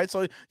indulging, right?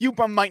 So you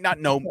might not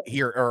know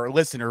here or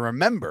listen or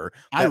remember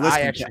that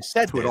I actually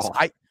said this.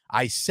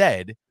 I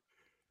said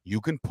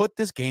you can put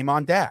this game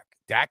on Dak.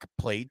 Dak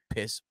played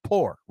piss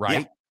poor,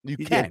 right? Yeah,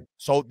 you can. Did.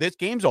 So this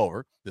game's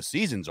over. The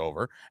season's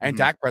over. And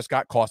Dak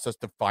Prescott cost us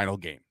the final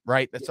game,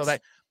 right? Yes. So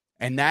that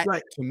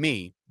to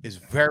me is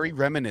very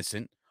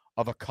reminiscent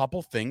of a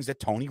couple things that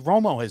Tony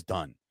Romo has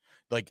done.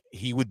 Like,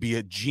 he would be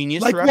a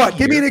genius. Like what?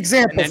 Give me an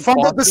example.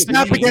 Fumbled the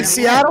snap against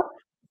Seattle?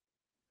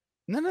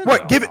 No.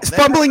 What?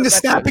 Fumbling the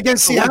snap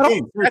against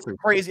Seattle? That's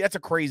crazy. That's a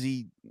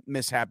crazy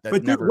mishap. That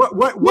but never.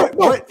 What?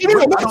 What game?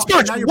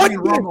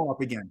 Romo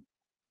up again.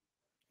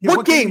 Yeah,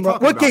 what game?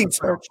 What game,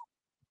 Serge?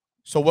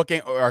 So what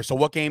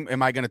game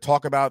am I going to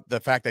talk about? The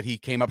fact that he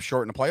came up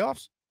short in the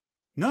playoffs?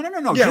 No.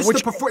 Yeah,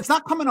 it's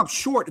not coming up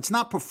short. It's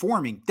not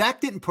performing. Dak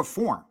didn't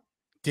perform.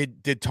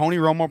 Did Tony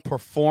Romo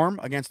perform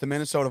against the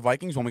Minnesota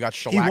Vikings when we got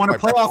shellacked? He won a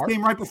playoff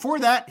game right before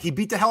that. He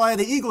beat the hell out of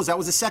the Eagles. That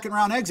was a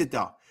second-round exit,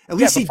 though. At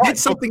least he did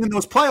something in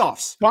those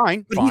playoffs.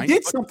 He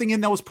did something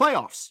in those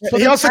playoffs. So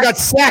he also got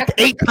sacked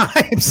 8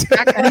 times.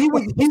 And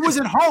he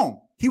wasn't home.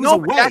 He was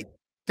away.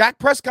 Dak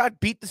Prescott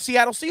beat the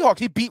Seattle Seahawks.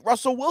 He beat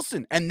Russell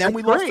Wilson, and then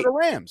we lost to the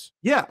Rams.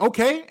 Yeah,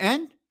 okay,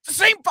 and? It's the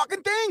same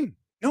fucking thing.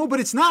 No, but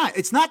it's not.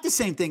 It's not the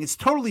same thing. It's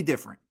totally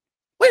different.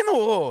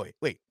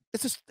 Wait.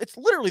 It's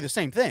literally the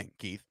same thing,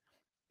 Keith.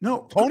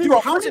 No, Tony.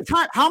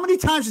 How many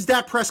times has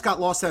Dak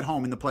Prescott lost at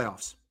home in the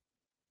playoffs?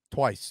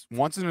 Twice.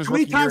 Once in his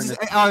rookie year. How many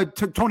times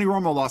has Tony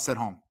Romo lost at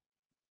home?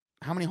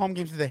 How many home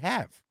games did they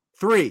have?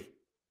 3.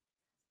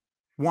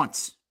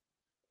 Once.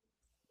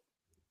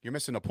 You're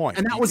missing the point.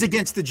 And that was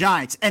against the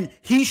Giants. And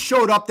he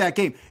showed up that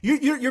game.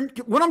 You're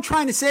what I'm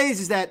trying to say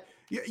is that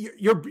he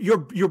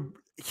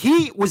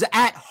was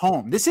at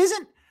home. This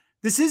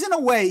isn't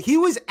away. He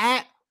was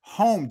at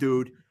home,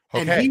 dude.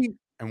 Okay.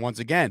 And once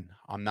again,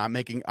 I'm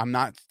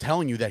not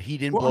telling you that he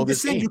didn't blow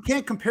this game. You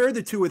can't compare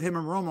the two with him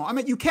and Romo. I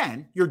mean, you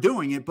can. You're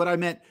doing it, but I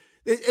meant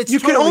it's you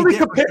totally can only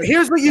different. compare.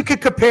 Here's what you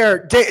could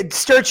compare,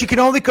 Sturch. You can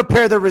only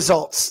compare the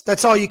results.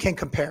 That's all you can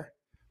compare,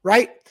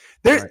 right?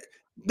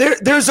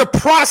 There's a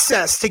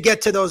process to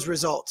get to those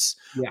results.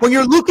 Yeah. When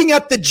you're looking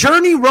at the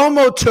journey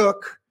Romo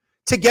took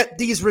to get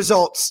these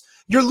results,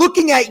 you're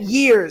looking at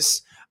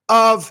years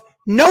of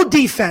no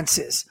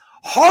defenses,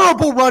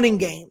 horrible running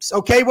games.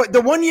 Okay,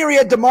 the one year he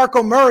had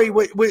DeMarco Murray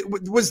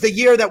was the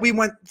year that we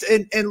went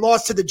and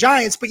lost to the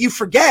Giants. But you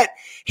forget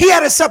he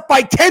had us up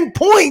by 10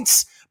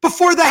 points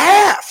before the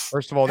half.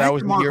 First of all, that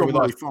was the year we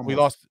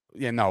lost.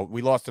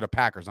 We lost to the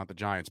Packers, not the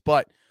Giants.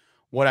 But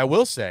what I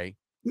will say,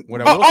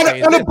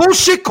 on a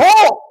bullshit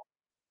call.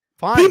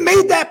 Fine. He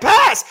made that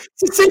pass.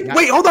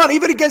 Wait, hold on.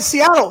 Even against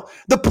Seattle,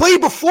 the play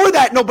before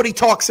that nobody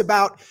talks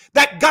about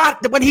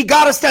when he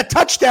got us that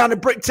touchdown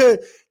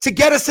to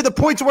get us to the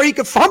point where he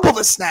could fumble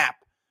the snap.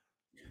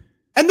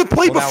 And the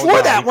play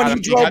before that when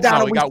he drove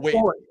down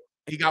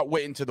he got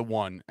Witten to the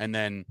one, and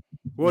then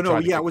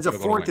it was a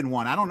 4th and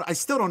 1. I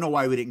still don't know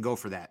why we didn't go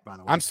for that, by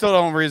the way. I'm still the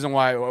only reason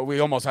why we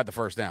almost had the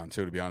first down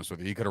too, to be honest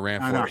with you. He could have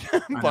ran for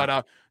it.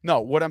 But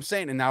no, what I'm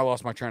saying, and now I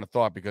lost my train of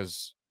thought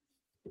because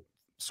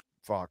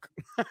fuck.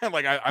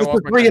 Like I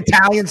lost the three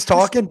Italians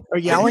talking or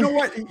yelling. You know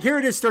what? Here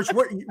it is, Sturch.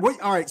 What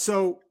all right,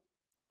 so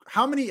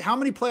how many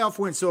playoff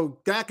wins? So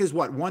Dak is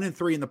what,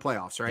 1-3 in the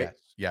playoffs, right?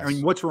 Yes. I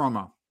mean, what's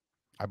Romo?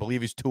 I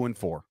believe he's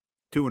 2-4.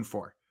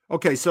 2-4.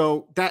 Okay,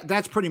 so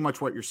that's pretty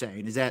much what you're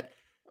saying. Is that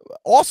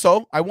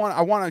also I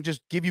want to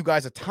just give you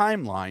guys a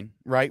timeline,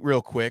 right,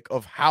 real quick,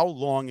 of how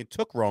long it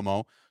took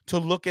Romo to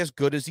look as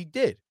good as he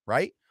did,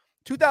 right?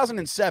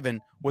 2007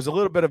 was a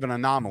little bit of an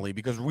anomaly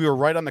because we were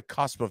right on the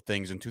cusp of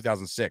things in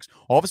 2006.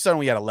 All of a sudden,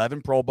 we had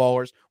 11 Pro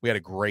Bowlers. We had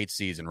a great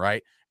season,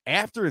 right?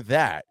 After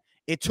that,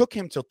 it took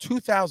him till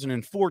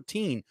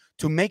 2014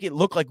 to make it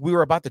look like we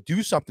were about to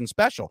do something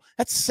special.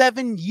 That's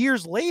 7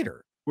 years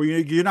later. Well,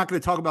 you're not going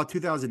to talk about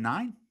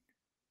 2009?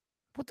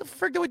 What the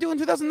frick did we do in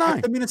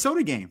 2009? The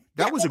Minnesota game.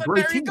 That was a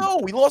great team. There you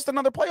go. We lost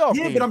another playoff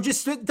game. Yeah, but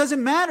it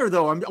doesn't matter,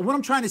 though. What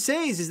I'm trying to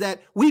say is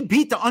that we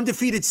beat the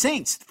undefeated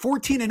Saints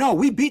 14-0.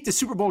 We beat the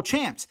Super Bowl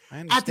champs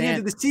at the end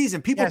of the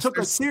season. People took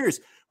us serious.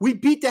 We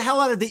beat the hell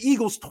out of the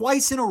Eagles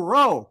twice in a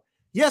row.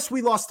 Yes,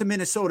 we lost to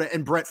Minnesota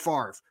and Brett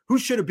Favre, who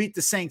should have beat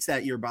the Saints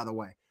that year, by the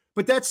way.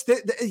 But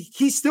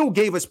he still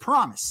gave us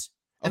promise.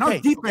 And our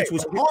defense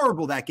was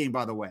horrible that game,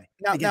 by the way,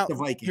 against the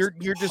Vikings.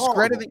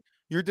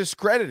 You're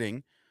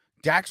discrediting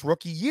Dak's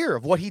rookie year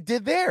of what he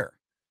did there.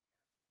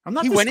 I'm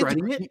not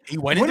discrediting it. He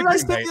went into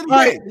Green Bay.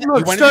 Right.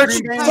 Look,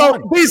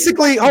 so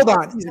basically, hold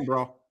on. Season,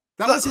 bro.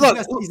 That was his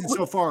best season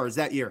so far is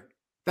that year.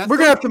 We're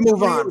going to have to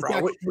move on,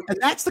 bro. And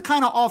that's the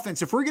kind of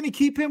offense. If we're going to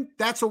keep him,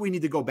 that's what we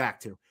need to go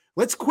back to.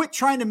 Let's quit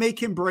trying to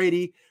make him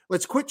Brady.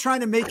 Let's quit trying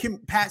to make him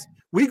pass.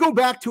 We go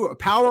back to a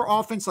power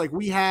offense like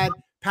we had,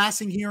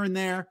 passing here and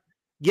there.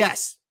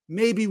 Yes,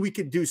 maybe we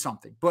could do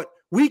something. But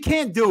we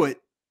can't do it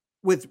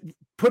with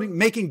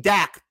making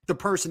Dak the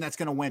person that's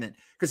going to win it.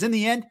 Because in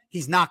the end,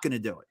 he's not going to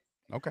do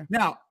it. Okay.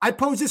 Now, I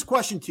pose this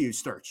question to you,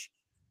 Sturch.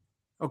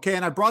 Okay,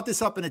 and I brought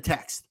this up in a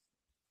text.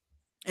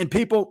 And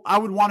people, I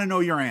would want to know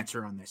your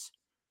answer on this.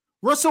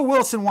 Russell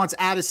Wilson wants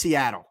out of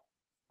Seattle.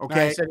 Okay.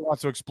 No, he said he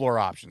wants to explore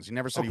options. He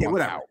never said he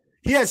wants out.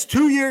 He has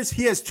 2 years.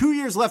 He has 2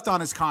 years left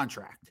on his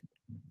contract.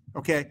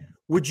 Okay.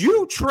 Would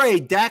you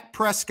trade Dak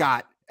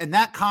Prescott and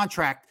that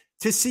contract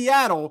to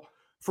Seattle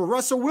for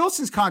Russell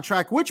Wilson's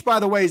contract, which, by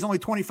the way, is only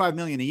 $25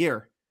 million a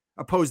year,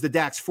 opposed to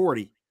Dak's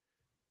 40,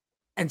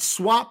 and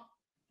swap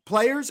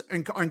players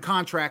and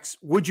contracts?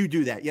 Would you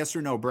do that? Yes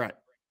or no, Brett?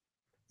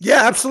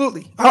 Yeah,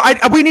 absolutely.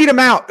 We need him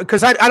out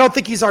because I don't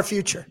think he's our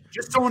future.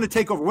 Just someone to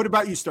take over. What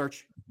about you,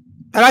 Sturch?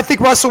 And I think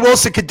Russell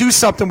Wilson could do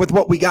something with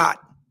what we got.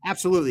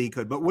 Absolutely, he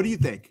could. But what do you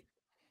think?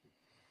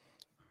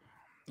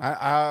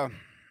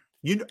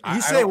 You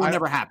say it will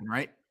never happen,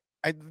 right?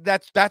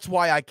 That's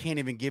why I can't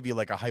even give you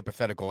like a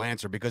hypothetical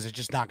answer because it's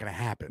just not going to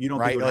happen. You don't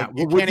right? think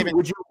it would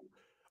happen?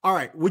 All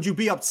right. Would you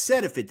be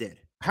upset if it did?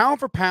 Pound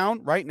for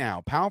pound, right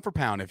now, pound for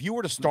pound. If you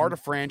were to start a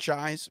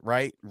franchise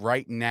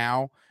right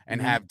now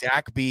and have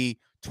Dak be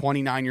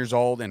 29 years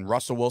old and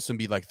Russell Wilson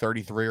be like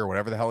 33 or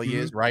whatever the hell he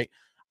is, right?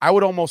 I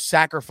would almost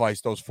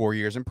sacrifice those 4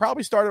 years and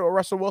probably start it with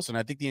Russell Wilson.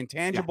 I think the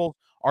intangibles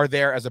are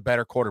there as a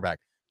better quarterback.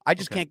 I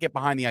just can't get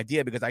behind the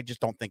idea because I just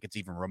don't think it's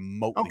even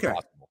remotely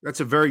possible. That's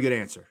a very good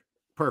answer.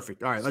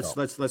 Perfect. All right,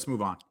 let's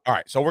move on. All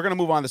right, so we're going to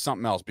move on to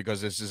something else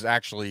because this is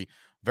actually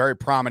very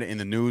prominent in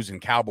the news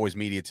and Cowboys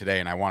media today,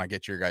 and I want to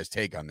get your guys'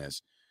 take on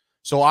this.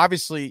 So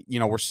obviously,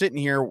 we're sitting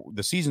here,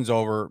 the season's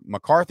over.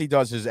 McCarthy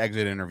does his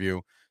exit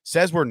interview,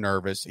 says we're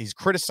nervous. He's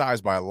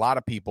criticized by a lot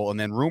of people, and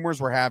then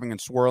rumors were having and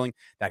swirling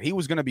that he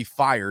was going to be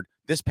fired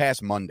this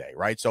past Monday,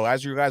 right? So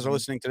as you guys are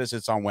listening to this,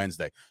 it's on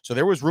Wednesday. So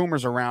there was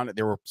rumors around it.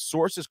 There were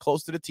sources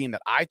close to the team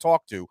that I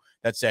talked to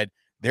that said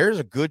there's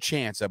a good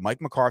chance that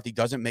Mike McCarthy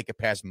doesn't make it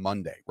past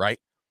Monday, right?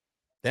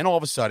 Then all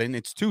of a sudden,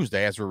 it's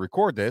Tuesday as we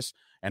record this,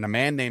 and a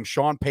man named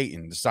Sean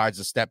Payton decides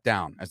to step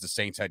down as the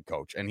Saints head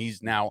coach, and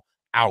he's now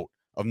out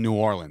of New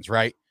Orleans,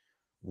 right?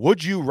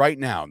 Would you right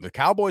now, the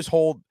Cowboys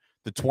hold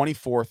the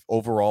 24th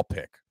overall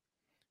pick.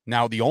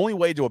 Now, the only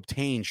way to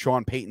obtain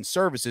Sean Payton's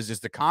services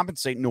is to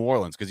compensate New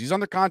Orleans because he's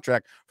under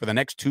contract for the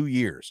next 2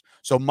 years.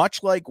 So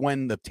much like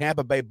when the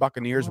Tampa Bay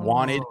Buccaneers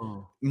wanted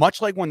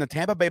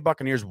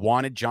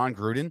John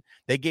Gruden,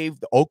 they gave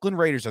the Oakland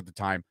Raiders at the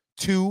time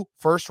 2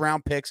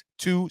 first-round picks,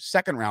 2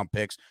 second-round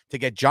picks to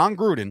get John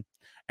Gruden,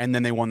 and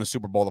then they won the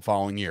Super Bowl the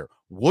following year.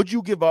 Would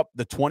you give up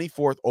the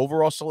 24th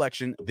overall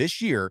selection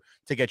this year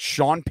to get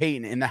Sean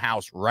Payton in the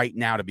house right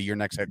now to be your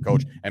next head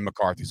coach and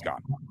McCarthy's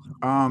gone?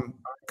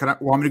 Can I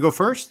want me to go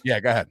first? Yeah,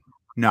 go ahead.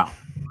 No,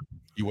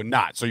 you would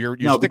not. So you're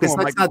no, sticking because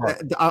with that's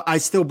Mike not. I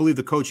still believe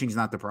the coaching's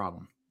not the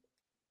problem.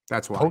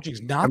 That's why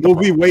coaching's not. And we'll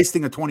be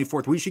wasting a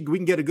 24th. We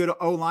can get a good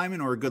O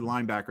lineman or a good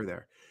linebacker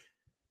there.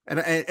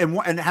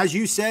 And as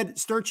you said,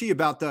 Sturchy,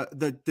 about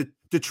the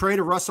trade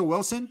of Russell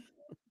Wilson,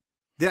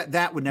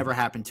 that would never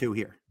happen too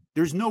here.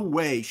 There's no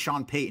way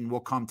Sean Payton will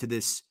come to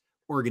this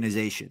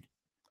organization.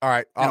 All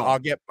right,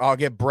 I'll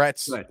get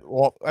Brett's.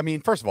 Well, I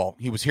mean, first of all,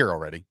 he was here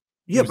already.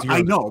 Yeah, but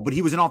I know, but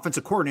he was an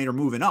offensive coordinator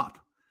moving up.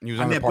 He was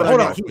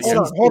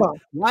hold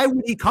on. Why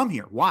would he come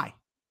here? Why?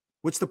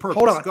 What's the purpose?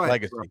 Hold on. Go ahead.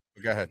 Legacy.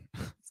 Go ahead.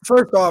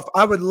 First off,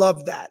 I would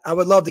love that. I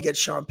would love to get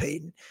Sean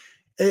Payton.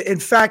 In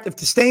fact, if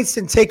the Saints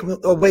didn't take him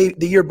away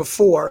the year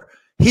before,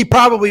 he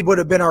probably would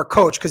have been our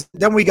coach because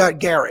then we got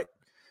Garrett.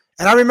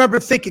 And I remember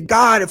thinking,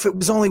 God, if it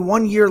was only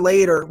 1 year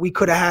later, we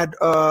could have had,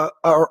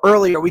 or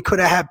earlier, we could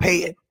have had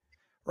Payton,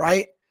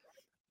 right?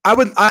 I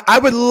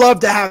would love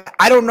to have.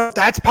 I don't know if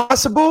that's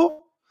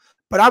possible,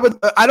 but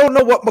I don't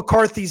know what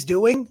McCarthy's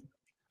doing.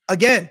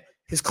 Again,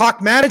 his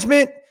clock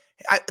management.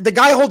 The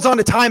guy holds on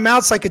to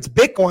timeouts like it's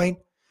Bitcoin.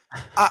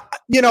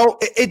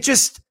 It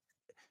just.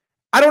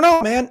 I don't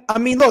know, man. I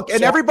mean, look,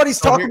 and everybody's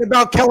talking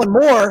about Kellen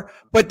Moore,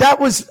 but that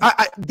was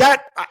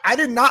I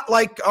did not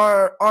like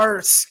our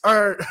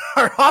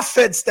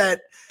offense that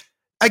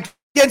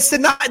against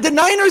the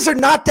Niners are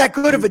not that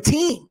good of a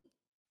team.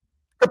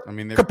 I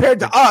mean, compared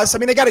to us. I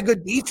mean, they got a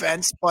good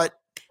defense, but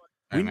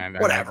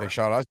whatever. They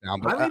shot us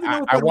down. But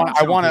I want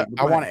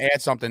to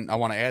add something. I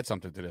want to add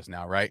something to this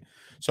now, right?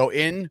 So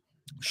in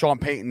Sean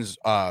Payton's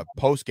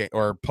post game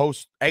or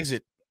post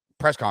exit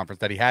press conference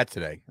that he had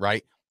today,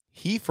 right?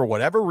 He, for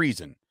whatever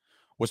reason,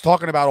 was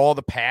talking about all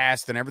the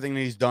past and everything that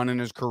he's done in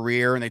his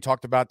career, and they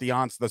talked about the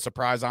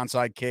surprise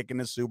onside kick in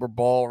the Super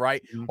Bowl,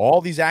 right? Mm-hmm.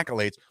 All these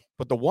accolades.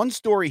 But the one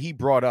story he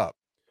brought up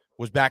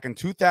was back in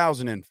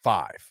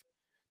 2005.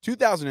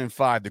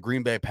 2005, the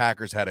Green Bay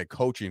Packers had a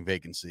coaching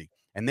vacancy,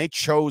 and they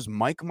chose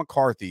Mike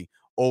McCarthy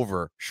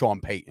over Sean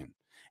Payton.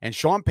 And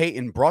Sean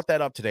Payton brought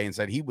that up today and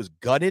said he was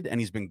gutted,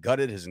 and he's been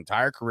gutted his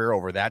entire career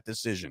over that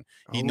decision.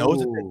 He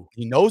knows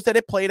that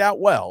it played out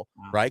well,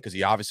 right? Because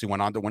he obviously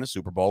went on to win a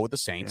Super Bowl with the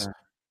Saints. Yeah.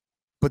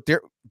 But do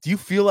you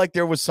feel like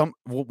there was some?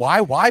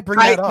 Why bring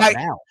that up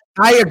now?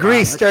 I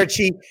agree,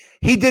 Sturchy.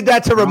 He did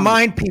that to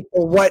remind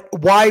people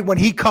why when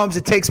he comes,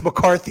 it takes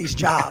McCarthy's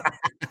job.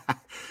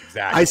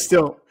 Exactly. I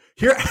still.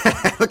 Here,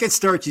 look at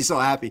Sturch. He's so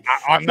happy.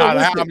 I'm not.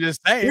 I'm just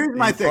saying. Here's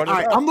my thing. All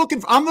right, I'm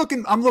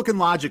looking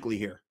logically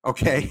here.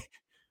 Okay.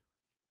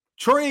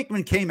 Troy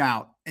Aikman came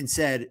out and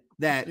said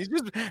that he's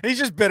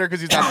just bitter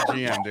because he's not the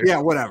GM, dude. Yeah,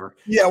 whatever.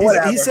 Yeah,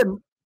 whatever. He said,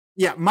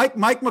 yeah,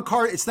 Mike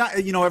McCarthy. It's not,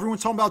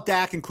 everyone's talking about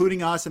Dak,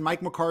 including us, and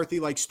Mike McCarthy,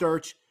 like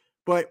Sturch,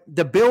 but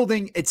the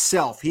building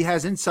itself, he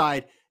has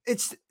inside,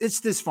 it's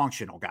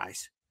dysfunctional,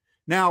 guys.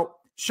 Now,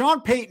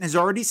 Sean Payton has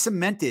already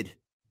cemented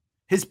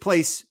his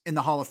place in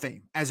the Hall of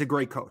Fame as a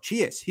great coach.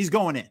 He is. He's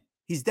going in.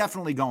 He's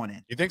definitely going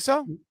in. You think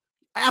so?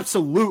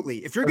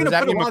 Absolutely. If you're going to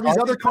put a lot of these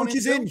other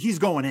coaches in, he's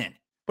going in.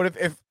 But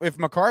if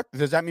McCarthy,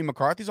 does that mean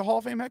McCarthy's a Hall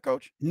of Fame head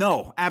coach?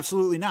 No,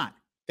 absolutely not.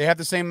 They have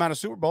the same amount of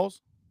Super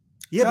Bowls.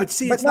 Yeah, but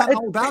see, it's not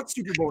all about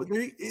Super Bowl.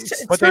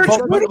 But they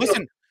both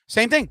listen.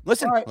 Same thing.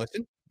 Listen.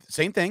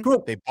 Same thing.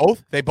 Cool.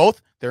 They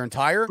both their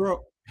entire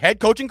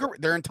head coaching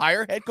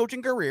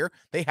career,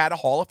 they had a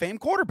Hall of Fame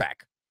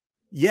quarterback.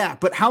 Yeah,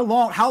 but how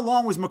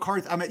long was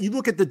McCarthy? I mean, you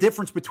look at the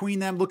difference between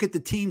them. Look at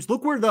the teams.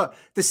 Look where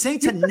the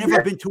Saints had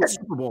never been to a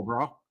Super Bowl,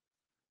 bro.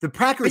 The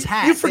Packers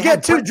had. You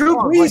forget too. Drew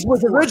Brees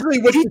was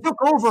originally he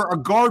took over a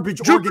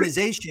garbage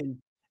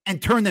organization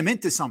and turned them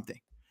into something.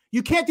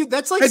 You can't do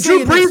that's like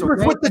Drew Brees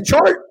was with the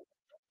chart.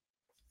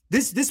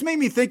 This made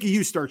me think of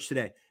you, Sturch,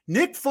 today.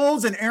 Nick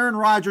Foles and Aaron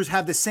Rodgers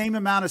have the same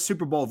amount of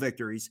Super Bowl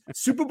victories,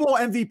 Super Bowl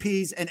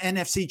MVPs, and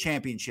NFC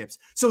championships.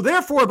 So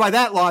therefore, by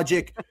that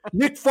logic,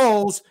 Nick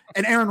Foles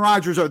and Aaron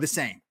Rodgers are the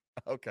same.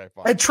 Okay,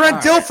 fine. And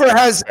Trent Dilfer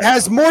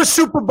has more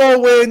Super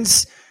Bowl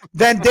wins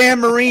than Dan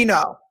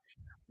Marino.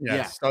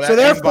 Yes. Yeah. So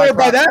therefore,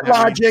 by that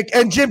logic,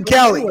 and Jim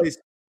Kelly.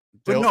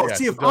 But no,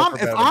 see, if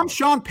I'm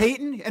Sean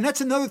Payton, and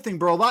that's another thing,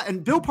 bro,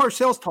 and Bill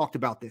Parcells talked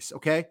about this,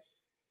 okay?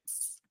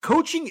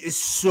 Coaching is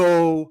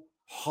so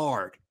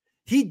hard.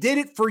 He did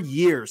it for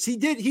years. He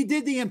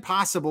did the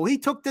impossible. He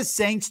took the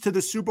Saints to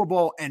the Super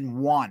Bowl and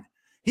won.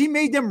 He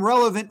made them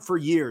relevant for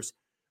years.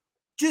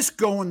 Just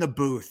go in the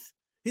booth.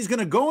 He's going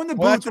to go in the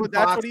booth and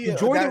box,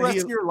 enjoy the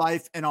rest of your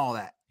life and all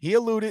that. He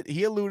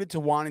alluded to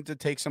wanting to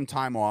take some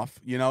time off,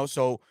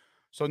 so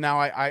now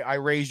I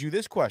raise you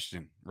this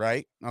question,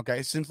 right?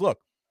 Okay. Since look,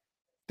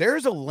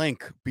 there's a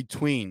link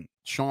between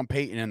Sean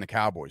Payton and the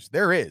Cowboys.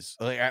 There is.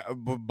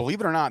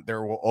 Believe it or not,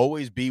 there will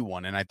always be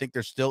one. And I think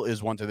there still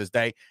is one to this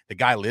day. The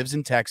guy lives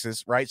in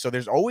Texas, right? So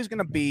there's always going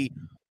to be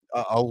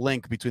a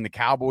link between the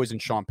Cowboys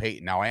and Sean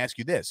Payton. Now, I ask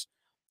you this.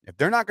 If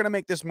they're not going to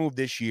make this move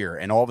this year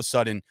and all of a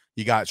sudden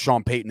you got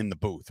Sean Payton in the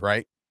booth,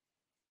 right?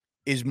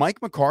 Is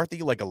Mike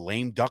McCarthy like a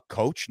lame duck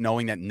coach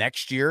knowing that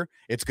next year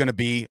it's going to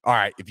be, all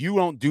right, if you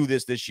don't do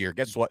this year,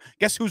 guess what?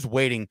 Guess who's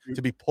waiting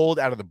to be pulled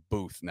out of the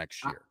booth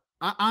next year?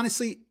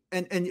 Honestly,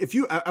 and if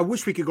you, I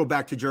wish we could go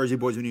back to Jersey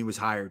Boys when he was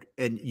hired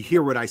and you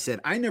hear what I said.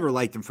 I never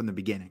liked him from the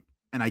beginning,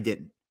 and I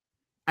didn't.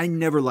 I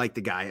never liked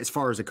the guy as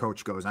far as a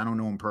coach goes. I don't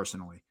know him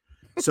personally.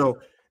 So,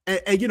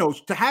 and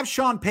to have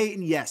Sean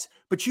Payton, yes.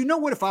 But you know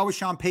what? If I was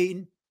Sean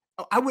Payton,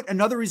 I would.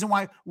 Another reason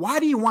why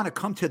do you want to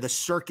come to the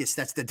circus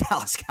that's the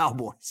Dallas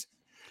Cowboys?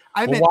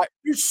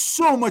 There's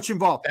so much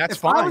involved. That's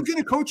if fine. I was going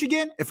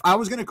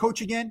to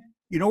coach again,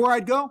 you know where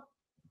I'd go?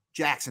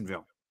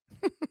 Jacksonville.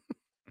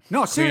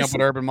 No, seriously. Clean up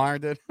what Urban Meyer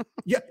did.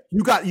 Yeah,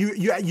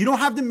 you don't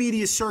have the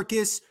media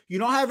circus. You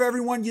don't have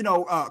everyone,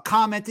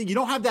 commenting. You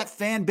don't have that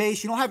fan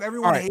base. You don't have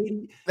everyone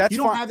hating. That's you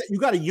don't fine. have that. You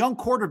got a young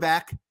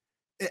quarterback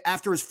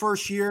after his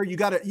first year. You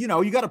got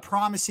a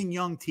promising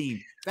young team.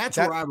 That's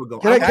where I would go.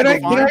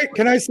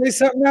 Can I say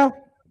something now?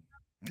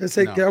 No.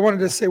 I wanted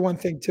to say one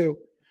thing too,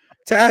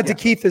 to add to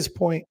Keith's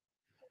point.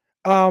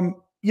 The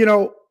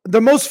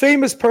most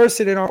famous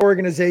person in our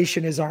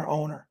organization is our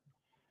owner,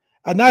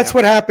 and that's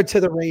what happened to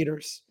the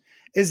Raiders.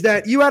 Is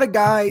that you had a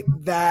guy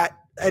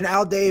and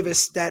Al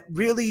Davis that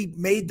really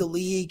made the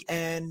league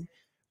and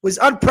was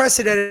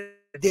unprecedented,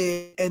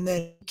 and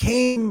then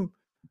became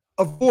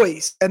a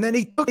voice, and then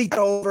he took it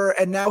over,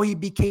 and now he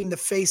became the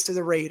face of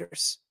the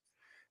Raiders.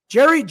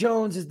 Jerry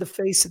Jones is the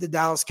face of the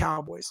Dallas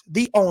Cowboys,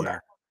 the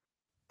owner.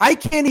 I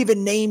can't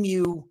even name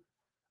you.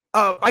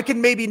 I can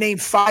maybe name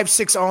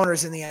 5-6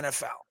 owners in the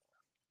NFL,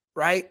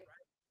 right?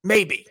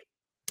 Maybe.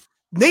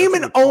 Name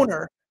an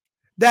owner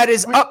that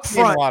is up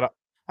front.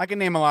 I can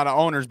name a lot of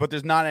owners, but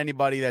there's not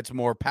anybody that's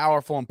more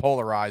powerful and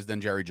polarized than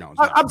Jerry Jones.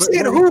 I'm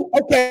saying who?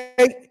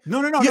 Okay.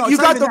 No. You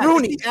got the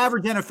Rooney. The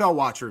average NFL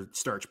watcher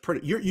starts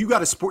pretty. You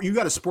got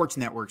a sports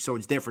network, so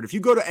it's different. If you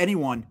go to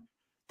anyone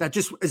that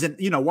just isn't,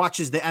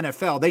 watches the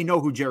NFL, they know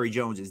who Jerry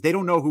Jones is. They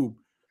don't know who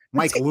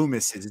Mike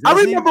Loomis is. I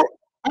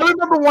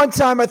remember one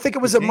time. I think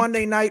it was a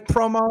Monday night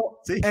promo,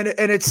 and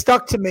it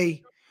stuck to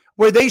me,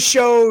 where they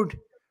showed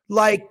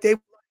they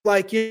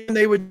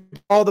would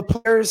all the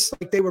players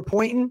they were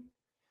pointing.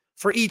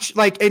 For each,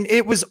 and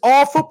it was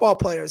all football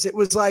players. It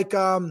was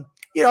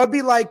it'd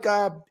be like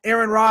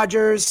Aaron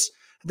Rodgers.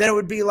 Then it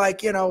would be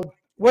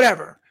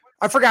whatever.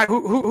 I forgot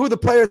who the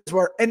players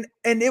were. And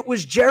it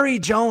was Jerry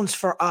Jones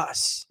for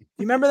us.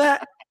 You remember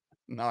that?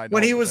 No, I don't.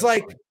 When he was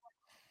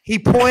he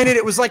pointed,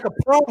 it was like a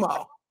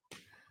promo.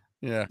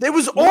 Yeah. It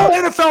was all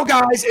NFL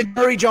guys, and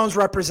Jerry Jones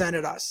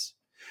represented us.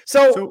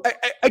 So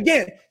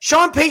again,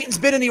 Sean Payton's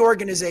been in the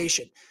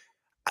organization.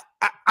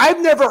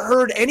 I've never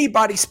heard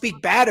anybody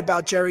speak bad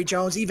about Jerry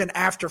Jones, even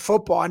after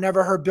football. I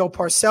never heard Bill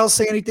Parcells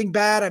say anything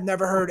bad. I've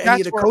never heard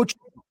any of the coaches.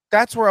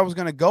 That's where I was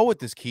going to go with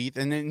this, Keith.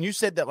 And then you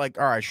said that,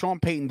 all right, Sean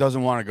Payton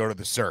doesn't want to go to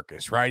the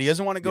circus, right? He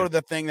doesn't want to go to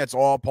the thing that's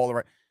all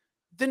polarized.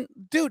 Then,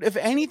 dude, if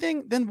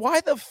anything, then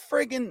why the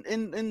friggin'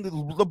 in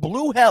the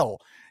blue hell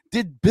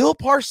did Bill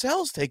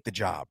Parcells take the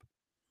job?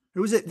 It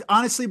was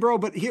honestly, bro.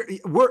 But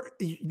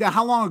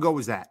how long ago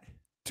was that?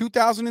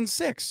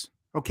 2006.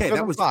 Okay,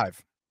 that was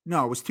 5.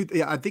 No, it was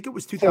I think it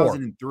was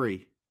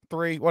 2003.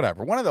 3,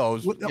 whatever. One of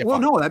those. Well,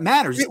 no, that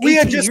matters. We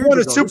had just won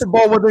a Super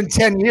Bowl within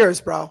 10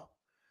 years, bro.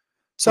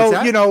 So,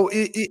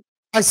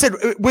 I said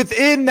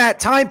within that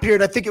time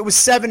period, I think it was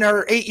 7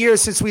 or 8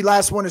 years since we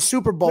last won a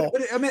Super Bowl.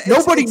 But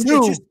nobody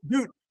knew.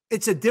 Dude,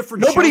 it's a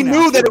different Nobody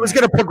knew that it was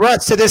going to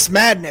progress to this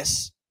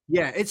madness.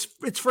 Yeah, it's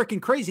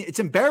freaking crazy. It's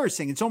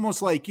embarrassing. It's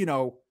almost like,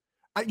 who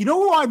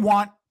I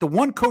want? The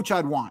one coach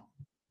I'd want.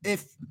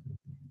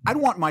 I'd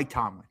want Mike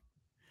Tomlin.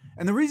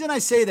 And the reason I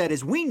say that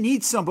is we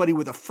need somebody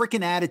with a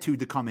freaking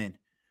attitude to come in.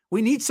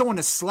 We need someone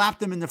to slap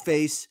them in the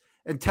face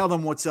and tell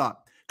them what's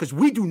up, because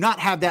we do not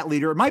have that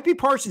leader. It might be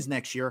Parsons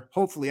next year,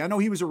 hopefully. I know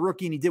he was a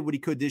rookie and he did what he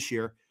could this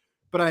year.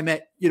 But I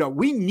meant,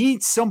 we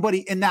need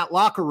somebody in that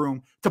locker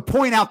room to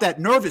point out that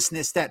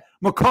nervousness that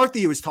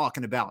McCarthy was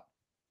talking about.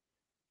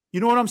 You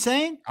know what I'm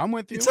saying? I'm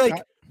with you. It's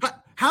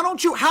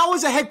how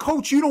as a head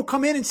coach, you don't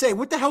come in and say,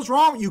 what the hell's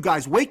wrong with you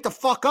guys? Wake the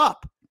fuck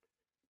up.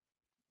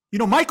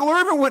 Michael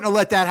Irvin wouldn't have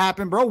let that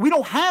happen, bro. We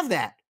don't have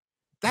that.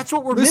 That's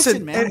what we're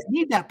missing, man.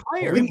 We need that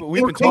player. We've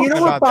been talking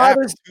about that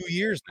for 2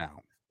 years now.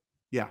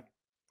 Yeah.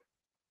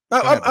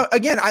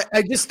 Again,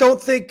 I just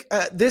don't think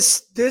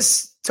this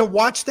to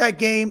watch that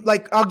game.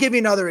 I'll give you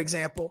another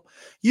example.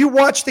 You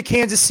watch the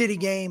Kansas City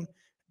game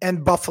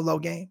and Buffalo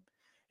game.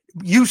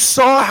 You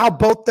saw how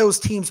both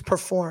those teams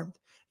performed.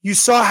 You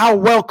saw how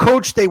well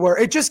coached they were.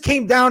 It just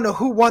came down to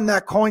who won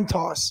that coin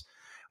toss.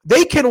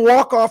 They can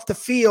walk off the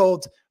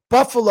field,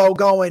 Buffalo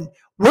going,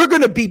 we're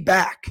going to be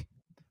back.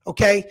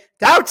 Okay?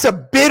 That's a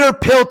bitter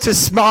pill to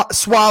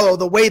swallow,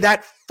 the way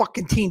that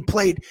fucking team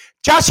played.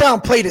 Josh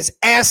Allen played his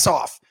ass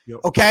off.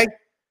 Okay?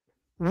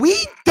 We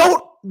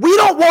don't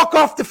walk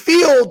off the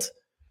field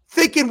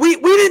thinking we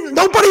didn't,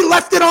 nobody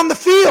left it on the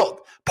field.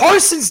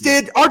 Parsons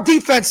did. Our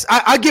defense,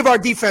 I give our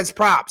defense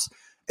props.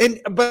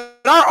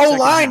 But our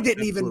O-line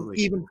didn't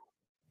even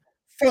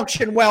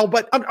function well.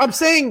 But I'm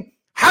saying,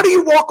 how do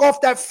you walk off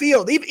that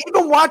field?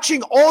 Even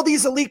watching all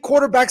these elite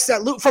quarterbacks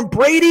that loot, from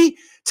Brady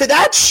to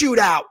that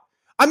shootout.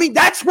 I mean,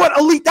 that's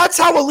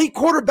how elite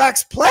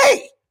quarterbacks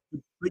play.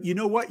 But you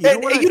know what? You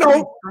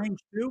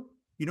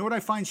know what I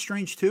find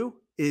strange too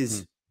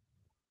is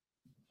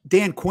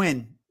Dan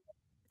Quinn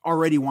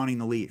already wanting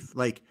to leave.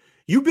 Like,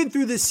 you've been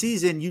through this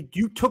season.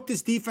 You took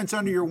this defense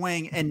under your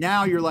wing, and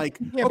now you're like,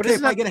 okay,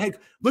 if I get ahead,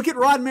 look at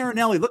Rod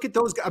Marinelli. Look at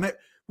those guys. I mean,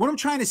 what I'm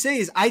trying to say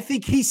is, I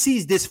think he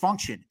sees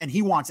dysfunction and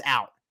he wants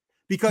out.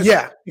 Because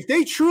if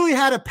they truly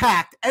had a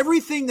pact,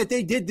 everything that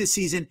they did this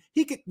season,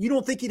 you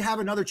don't think he'd have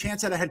another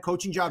chance at a head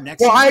coaching job next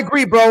season? I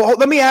agree, bro.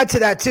 Let me add to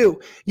that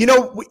too. You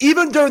know,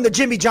 even during the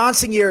Jimmy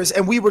Johnson years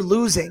and we were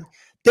losing,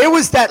 there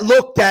was that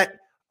look that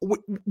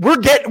we're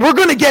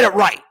going to get it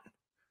right.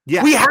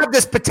 Yeah. We have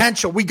this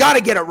potential. We got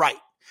to get it right.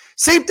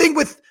 Same thing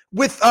with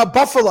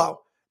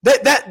Buffalo.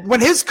 That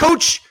when his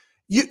coach,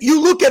 you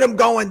look at him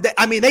going,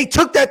 I mean, they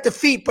took that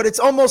defeat, but it's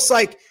almost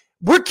like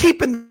we're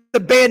keeping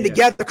the band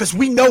together because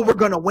we know we're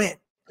going to win.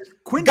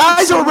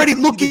 Guys are already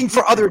looking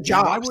for other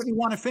jobs. Why wouldn't he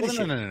want to finish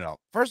it? No.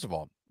 First of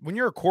all, when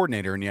you're a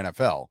coordinator in the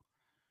NFL,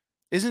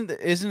 isn't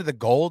it the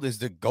goal is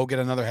to go get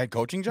another head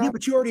coaching job? Yeah,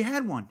 but you already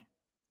had one,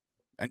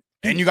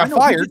 and you got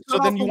fired. So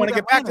then you want to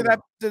get back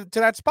to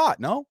that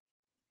spot? No.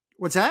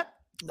 What's that?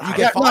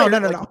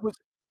 No.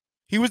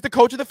 He was the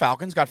coach of the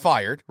Falcons, got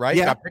fired, right?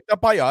 Yeah. Got picked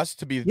up by us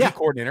to be the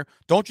coordinator.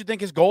 Don't you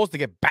think his goal is to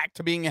get back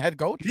to being a head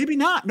coach? Maybe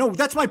not. No,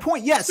 that's my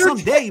point. Yes,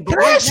 someday. But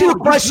can I ask you a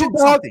question,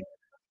 dog?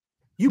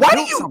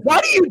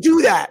 Why do you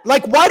do that?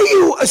 Like, why do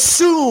you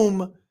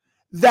assume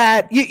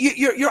that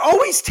you're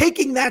always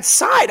taking that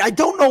side? I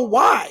don't know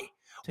why.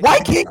 Why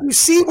can't you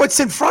see what's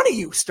in front of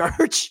you,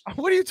 Starch?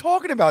 What are you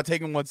talking about?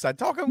 Taking one side?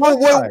 Talking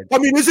one side. I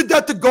mean, isn't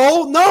that the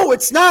goal? No,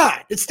 it's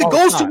not. It's the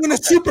goal to win a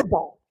Super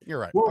Bowl. You're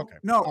right. Well, okay.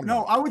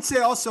 No. I would say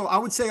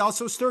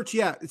also, Sturch,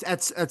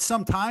 at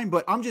some time,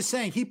 but I'm just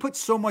saying he put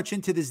so much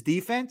into this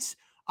defense.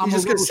 I'm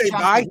just going to say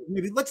bye.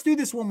 Maybe let's do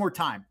this one more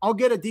time. I'll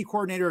get a D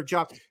coordinator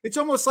job. It's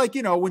almost like,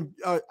 when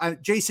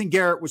Jason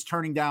Garrett was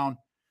turning down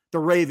the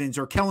Ravens,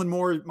 or Kellen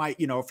Moore might,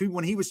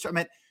 when he was,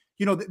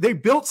 they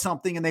built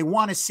something and they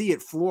want to see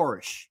it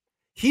flourish.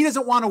 He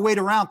doesn't want to wait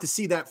around to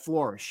see that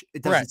flourish.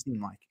 It doesn't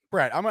seem like.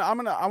 Brett, I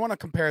want to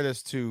compare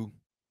this to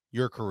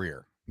your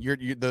career.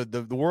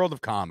 The world of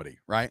comedy,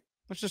 right?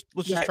 Let's just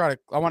try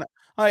to.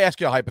 I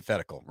ask you a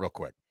hypothetical real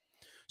quick.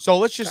 So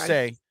let's just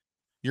say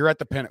you're at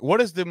the pin.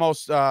 What is the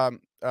most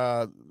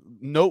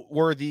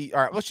noteworthy?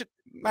 All right, let's just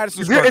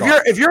Madison.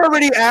 If you're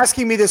already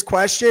asking me this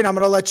question, I'm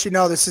going to let you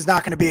know this is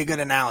not going to be a good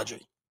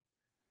analogy.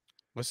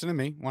 Listen to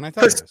me when I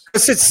tell you this.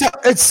 Because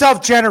it's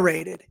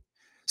self-generated.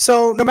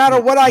 So no matter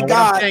what I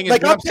got,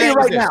 like I'll tell you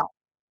right now.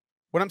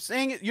 What I'm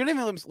saying is, you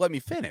didn't even let me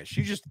finish.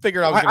 You just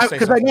figured I was going to say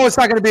because I know it's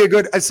not going to be a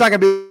good. It's not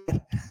going to be.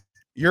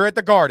 You're at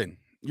the Garden.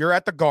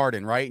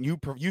 Right? And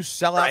you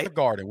sell out the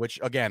Garden, which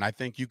again I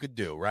think you could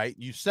do. Right?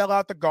 You sell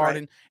out the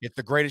Garden. Right. It's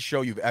the greatest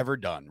show you've ever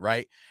done.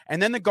 Right?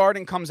 And then the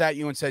Garden comes at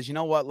you and says, you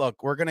know what?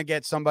 Look, we're going to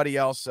get somebody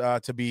else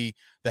to be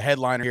the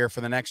headliner here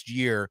for the next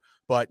year.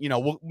 But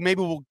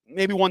maybe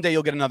one day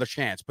you'll get another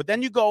chance. But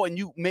then you go and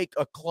you make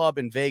a club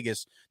in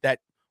Vegas that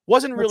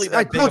wasn't really.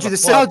 I told you the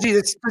strategy.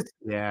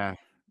 Yeah.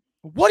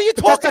 What are you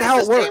talking about? How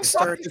it works,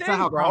 It's not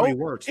how comedy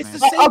works. It's the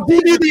same. I'll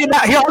give you the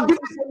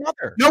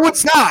another. No,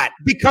 it's not,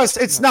 because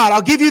it's not.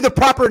 I'll give you the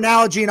proper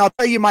analogy and I'll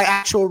tell you my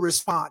actual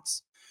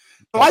response.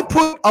 So I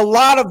put a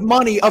lot of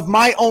money of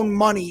my own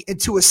money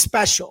into a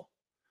special,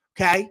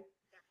 okay?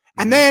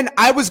 And then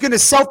I was going to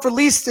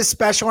self-release this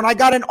special, and I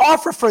got an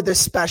offer for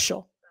this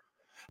special.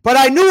 But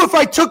I knew if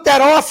I took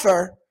that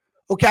offer,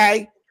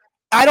 okay,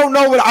 I don't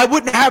know I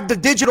wouldn't have the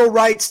digital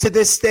rights to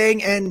this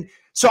thing, and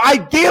so I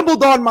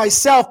gambled on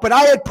myself, but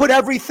I had put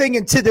everything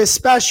into this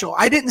special.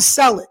 I didn't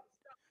sell it.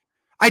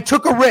 I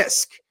took a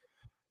risk.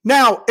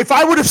 Now, if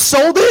I would have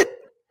sold it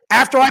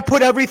after I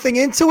put everything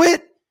into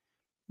it,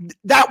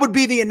 that would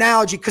be the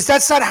analogy, because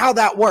that's not how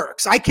that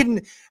works. I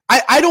can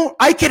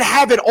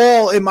have it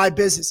all in my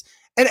business.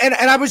 And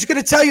I was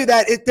going to tell you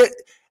that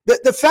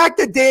the fact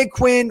that Dan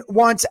Quinn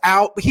wants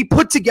out, he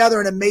put together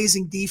an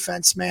amazing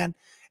defense, man.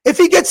 If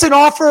he gets an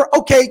offer,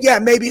 okay, yeah,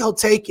 maybe he'll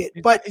take it.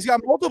 But he's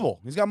got multiple.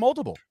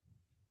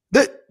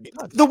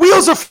 The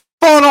wheels are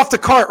falling off the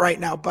cart right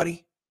now,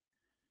 buddy.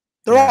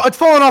 It's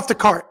falling off the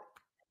cart.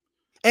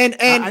 And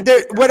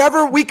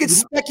whatever we could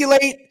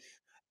speculate,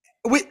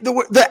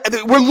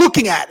 we're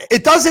looking at it.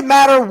 It doesn't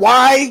matter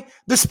why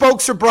the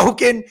spokes are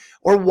broken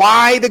or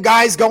why the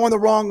guy's going the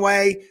wrong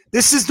way.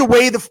 This is the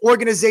way the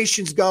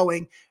organization's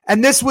going.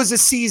 And this was a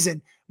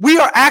season. we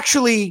are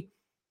actually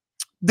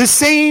the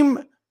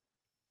same.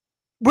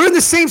 We're in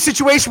the same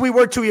situation we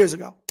were 2 years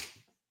ago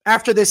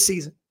after this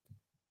season.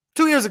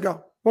 2 years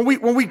ago when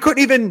we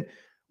couldn't even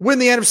win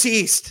the NFC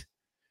East.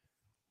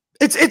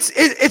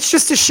 It's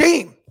just a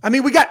shame. I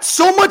mean, we got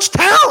so much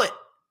talent.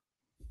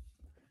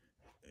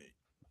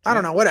 I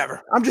don't know,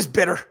 whatever. I'm just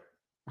bitter.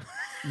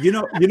 You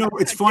know,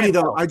 it's funny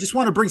though. I just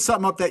want to bring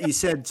something up that you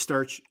said,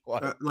 Sturch.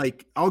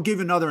 Like, I'll give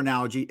another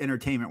analogy,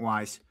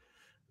 entertainment-wise.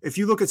 If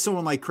you look at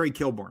someone like Craig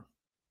Kilborn,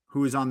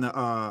 who is on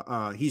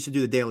the he used to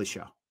do the Daily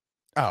Show.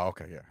 Oh,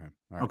 okay, yeah.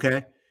 All right.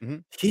 Okay,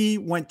 he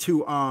went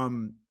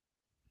and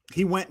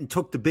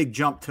took the big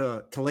jump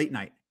to late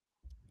night,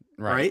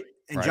 right?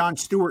 And Jon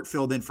Stewart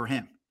filled in for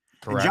him.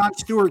 Correct. And Jon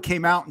Stewart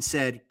came out and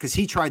said, because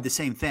he tried the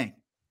same thing.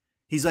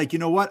 He's like, you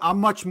know what? I'm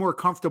much more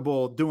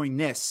comfortable doing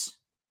this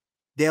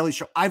Daily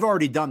Show. I've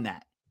already done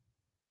that.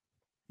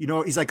 You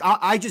know, he's like,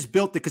 I just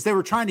built it because they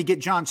were trying to get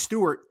Jon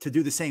Stewart to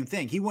do the same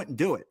thing. He wouldn't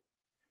do it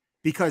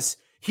because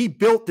he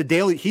built the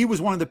Daily. He was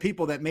one of the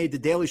people that made the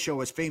Daily Show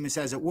as famous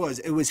as it was.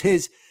 It was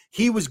his.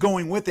 He was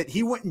going with it.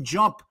 He wouldn't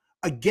jump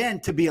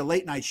again to be a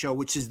late night show,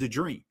 which is the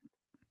dream.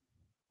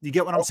 You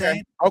get what I'm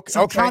saying? Okay.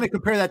 So I'm trying to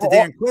compare that to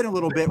Dan Quinn a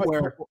little bit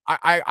where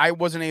I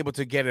wasn't able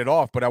to get it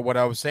off, but what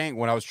I was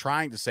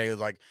trying to say is,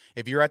 like,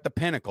 if you're at the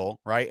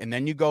pinnacle, right, and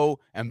then you go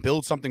and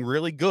build something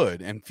really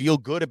good and feel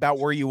good about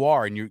where you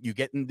are, and you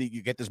get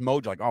this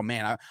mojo, like, oh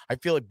man, I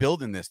feel like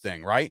building this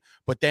thing, right?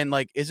 But then,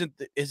 like, isn't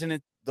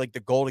it like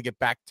the goal to get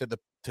back to the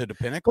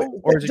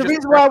pinnacle? Or is the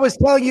reason why I was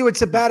telling you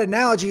it's a bad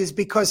analogy is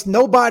because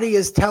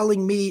nobody's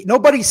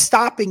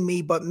stopping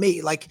me but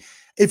me. Like,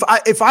 if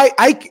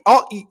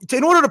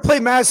in order to play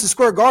Madison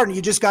Square Garden,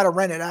 you just got to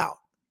rent it out.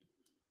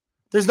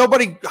 There's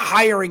nobody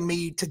hiring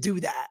me to do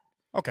that.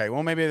 Okay,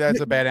 well, maybe that's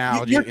a bad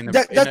analogy.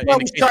 That's what I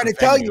was trying to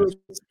tell you.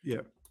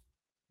 Yeah.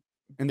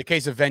 In the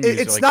case of venues,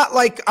 it's not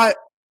like I'm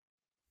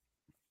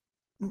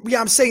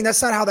saying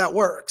that's not how that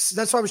works.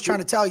 That's what I was trying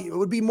to tell you. It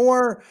would be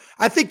more.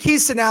 I think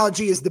Keith's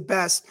analogy is the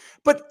best.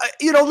 But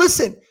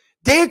listen,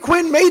 Dan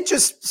Quinn may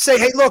just say,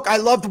 "Hey, look, I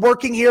loved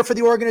working here for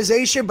the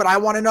organization, but I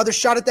want another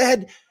shot at the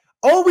head."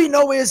 All we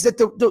know is that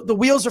the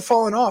wheels are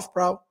falling off,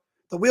 bro.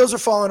 The wheels are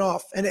falling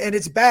off, and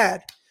it's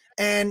bad.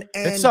 And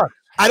it sucks.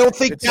 I don't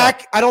think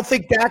Dak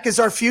is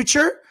our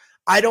future.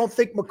 I don't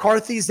think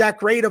McCarthy's that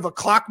great of a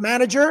clock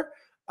manager.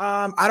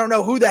 I don't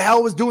know who the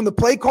hell was doing the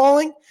play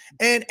calling.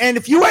 And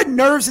if you had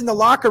nerves in the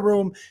locker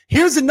room,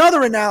 here's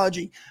another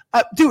analogy.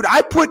 Dude,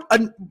 I put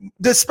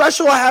the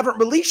special I haven't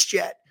released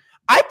yet.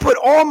 I put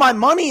all my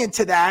money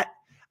into that.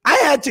 I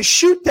had to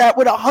shoot that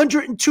with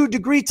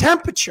 102-degree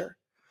temperature.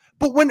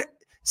 But when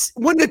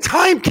the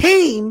time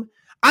came,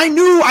 I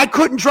knew I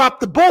couldn't drop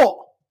the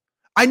ball.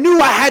 I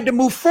knew I had to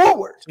move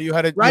forward. So you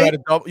had a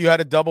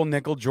double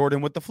nickel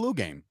Jordan with the flu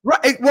game.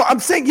 Right. Well, I'm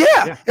saying,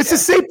 it's the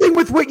same thing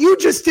with what you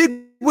just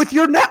did with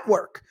your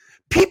network.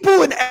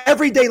 People in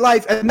everyday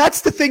life, and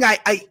that's the thing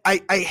I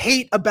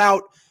hate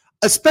about,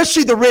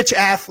 especially the rich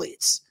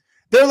athletes.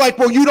 They're like,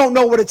 well, you don't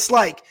know what it's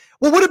like.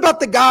 Well, what about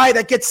the guy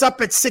that gets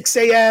up at 6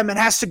 a.m. and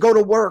has to go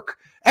to work?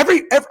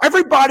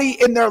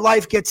 Everybody in their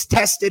life gets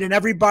tested, and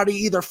everybody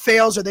either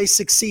fails or they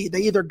succeed. They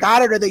either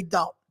got it or they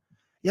don't.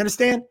 You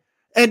understand?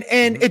 And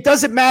it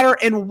doesn't matter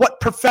in what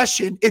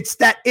profession. It's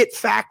that it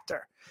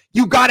factor.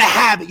 You got to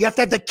have it. You have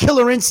to have the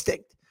killer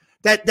instinct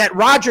that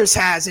Rodgers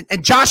has,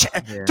 and Josh.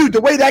 Yeah. Dude,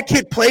 the way that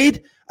kid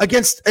played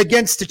against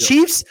the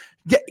Chiefs,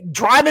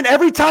 driving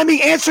every time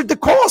he answered the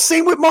call.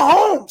 Same with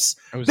Mahomes.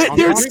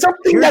 There's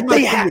something that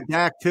they have. With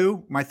Dak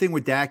too. My thing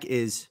with Dak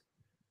is,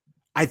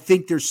 I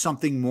think there's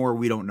something more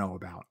we don't know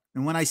about.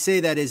 And when I say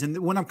that is, and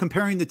when I'm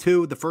comparing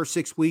the first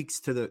 6 weeks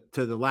to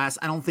the last,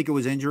 I don't think it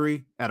was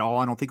injury at all.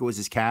 I don't think it was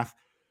his calf,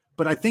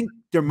 but I think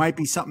there might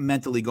be something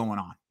mentally going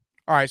on.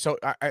 All right, so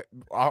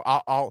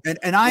I'll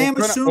I am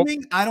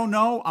assuming. I don't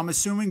know. I'm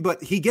assuming,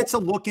 but he gets a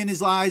look in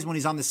his eyes when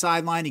he's on the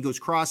sideline. He goes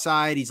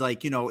cross-eyed. He's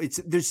like,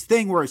 there's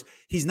thing where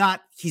he's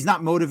not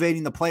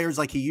motivating the players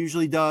like he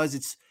usually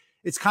does.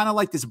 It's kind of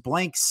like this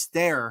blank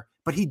stare,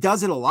 but he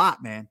does it a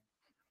lot, man.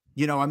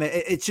 I mean,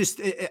 it's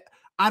just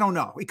I don't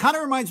know. It kind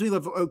of reminds me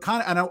of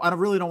and I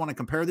really don't want to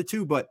compare the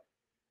two, but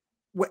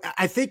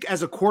I think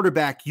as a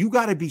quarterback, you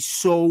got to be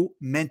so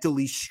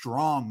mentally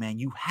strong, man.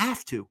 You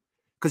have to,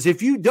 because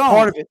if you don't,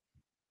 part of it.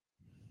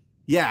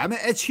 Yeah, I mean,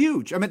 it's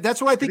huge. I mean,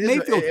 that's why I think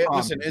Mayfield.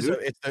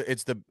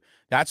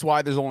 That's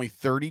why there's only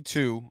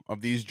 32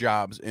 of these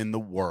jobs in the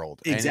world.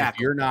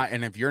 Exactly.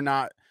 And if you're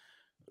not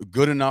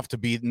good enough to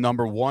be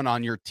number one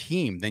on your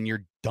team, then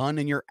you're done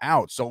and you're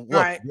out. So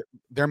look,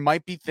 there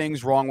might be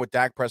things wrong with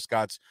Dak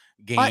Prescott's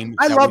game.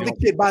 I love the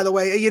kid, by the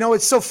way.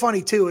 It's so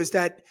funny too, is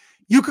that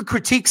you could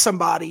critique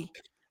somebody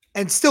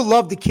and still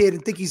love the kid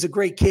and think he's a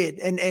great kid.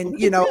 And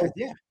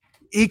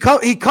he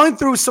come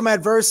through some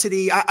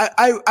adversity.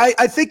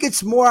 I think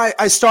it's more,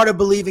 I started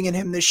believing in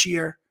him this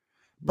year,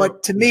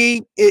 but to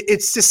me,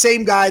 it's the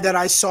same guy that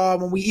I saw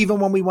when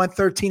we went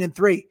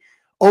 13-3,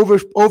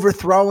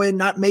 overthrowing,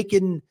 not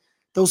making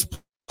those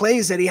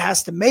plays that he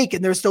has to make.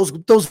 And there's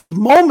those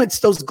moments,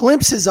 those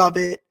glimpses of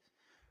it,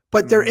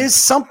 but there is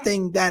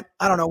something that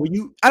I don't know.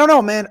 I don't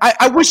know, man.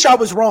 I wish I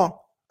was wrong.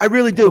 I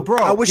really do, bro.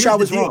 I wish I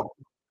was wrong.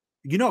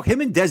 You know,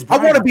 him and Des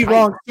Bryant. I want to be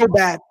wrong so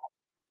bad.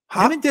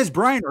 Huh? Him and Des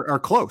Bryant are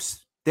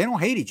close. They don't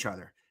hate each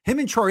other. Him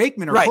and Troy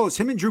Aikman are close.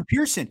 Him and Drew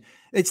Pearson.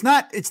 It's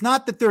not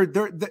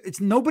that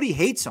it's nobody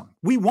hates him.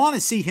 We want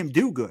to see him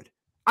do good.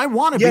 I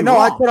want to be wrong.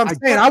 That's what I'm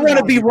saying. I want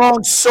to be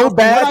wrong so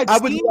bad. I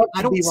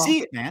don't see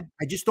it, man.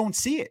 I just don't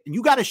see it. And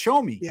you got to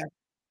show me. Yeah.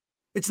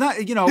 It's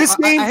not, you know,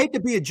 I hate to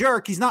be a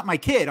jerk. He's not my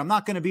kid. I'm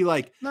not going to be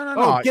like,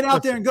 no, get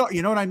out there and go.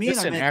 You know what I mean?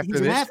 Listen,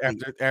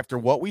 after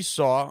what we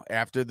saw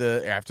after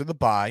the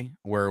bye,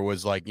 where it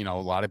was like, you know,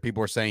 a lot of people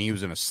were saying he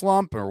was in a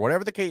slump or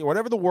whatever the case,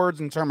 whatever the words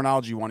and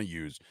terminology you want to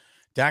use.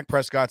 Dak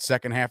Prescott's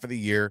second half of the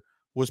year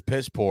was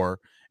piss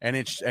poor, and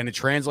it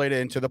translated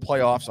into the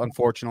playoffs,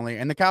 unfortunately,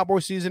 and the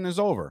Cowboys season is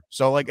over.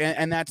 So like,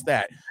 and that's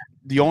that.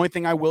 The only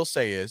thing I will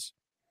say is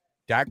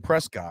Dak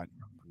Prescott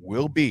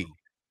will be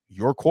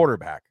your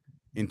quarterback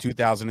in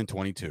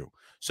 2022.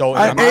 So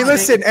I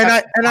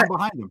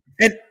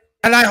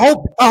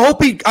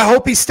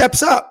hope he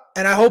steps up,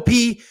 and I hope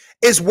he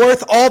is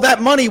worth all that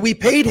money we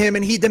paid him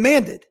and he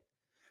demanded.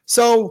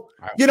 So,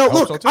 you know,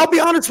 look, I'll be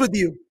honest with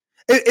you.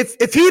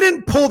 If he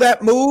didn't pull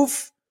that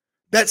move,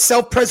 that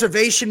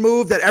self-preservation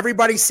move that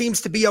everybody seems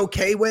to be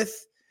okay with,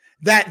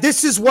 that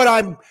this is what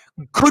I'm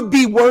could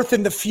be worth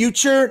in the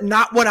future,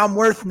 not what I'm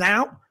worth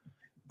now.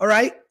 All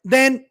right.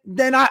 Then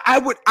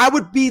I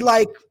would be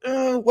like,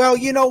 well,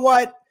 you know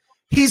what?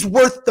 He's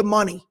worth the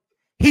money.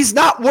 He's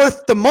not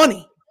worth the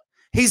money.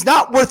 He's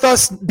not worth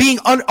us being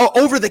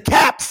over the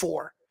cap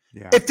for.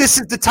 Yeah. If this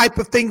is the type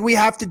of thing we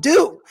have to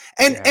do.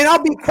 And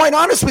I'll be quite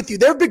honest with you.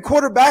 There have been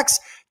quarterbacks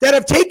that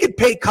have taken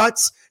pay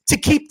cuts to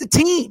keep the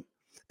team,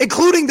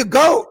 including the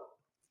GOAT.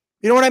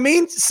 You know what I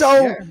mean?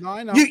 So,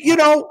 I know. You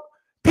know,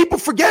 people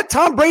forget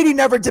Tom Brady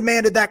never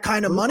demanded that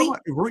kind of money.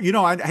 You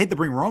know, I hate to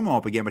bring Romo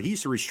up again, but he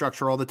used to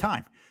restructure all the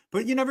time.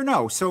 But you never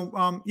know.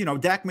 So, you know,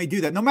 Dak may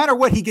do that. No matter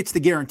what, he gets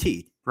the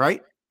guaranteed,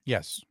 right?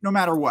 Yes. No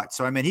matter what.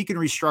 So, I mean, he can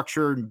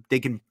restructure.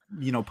 They can,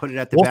 you know, put it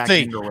at the back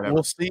end or whatever.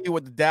 We'll see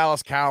what the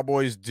Dallas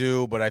Cowboys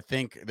do, but I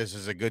think this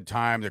is a good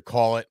time to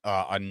call it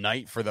a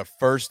night for the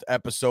first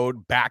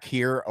episode back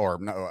here or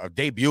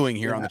debuting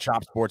here on the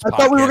Chop Sports Podcast. I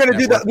thought we were going to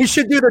do that. We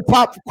should do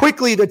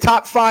the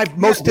top 5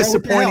 most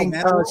disappointing.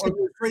 I was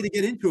afraid to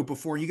get into it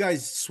before you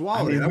guys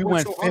swallowed it. We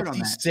went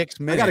 56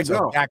 minutes. I got to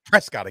go. Dak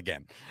Prescott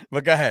again.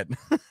 But go ahead.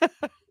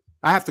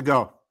 I have to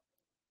go.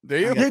 Do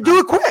you? Do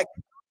it quick.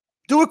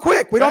 Do it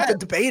quick. We don't have to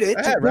debate it.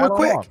 Just do it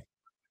quick.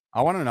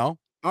 I want to know.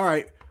 All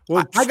right.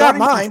 Well, I got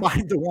mine.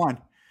 5-1.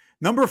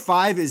 Number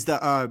 5 is the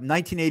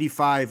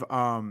 1985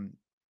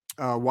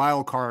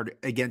 wild card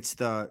against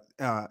the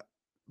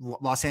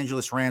Los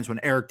Angeles Rams when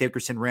Eric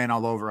Dickerson ran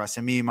all over us,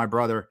 and me and my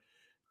brother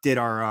did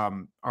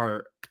our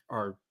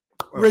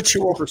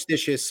ritual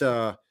superstitious.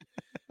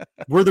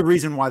 We're the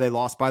reason why they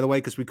lost, by the way,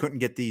 because we couldn't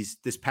get this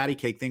patty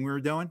cake thing we were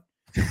doing.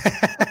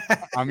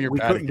 We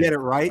couldn't get it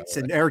right,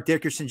 and Eric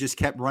Dickerson just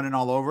kept running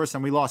all over us,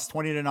 and we lost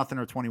 20-0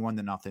 or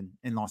 21-0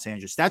 in Los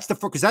Angeles. That's the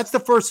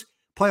first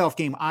playoff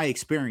game I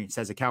experienced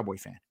as a Cowboy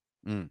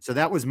fan. So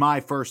that was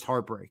my first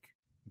heartbreak.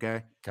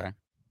 Okay.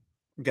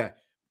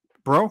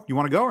 Bro, you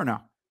want to go or no?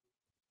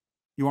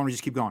 You want me to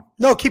just keep going?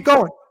 No, keep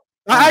going.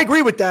 I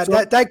agree with that.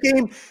 So,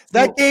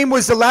 that game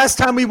was the last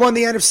time we won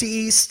the NFC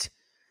East,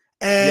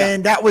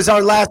 and that was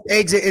our last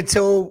exit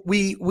until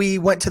we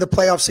went to the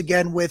playoffs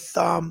again with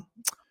the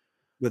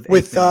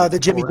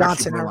Jimmy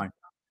Johnson era.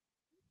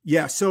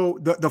 Yeah. So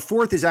the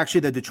fourth is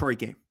actually the Detroit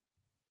game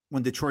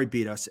when Detroit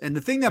beat us. And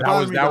the thing that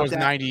bothered me about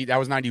that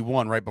was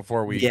 91, right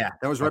before we. Yeah,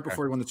 that was right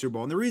before we won the Super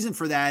Bowl. And the reason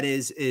for that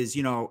is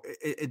you know,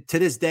 to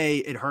this day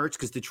it hurts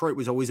because Detroit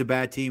was always a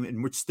bad team,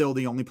 and we're still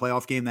the only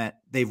playoff game that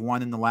they've won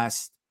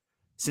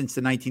since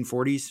the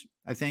 1940s,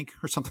 I think,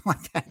 or something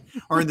like that,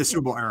 or in the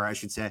Super Bowl era, I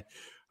should say.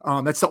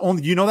 That's the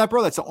only. You know that,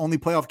 bro? That's the only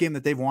playoff game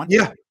that they've won.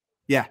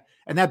 Yeah.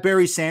 And that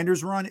Barry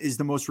Sanders run is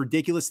the most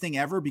ridiculous thing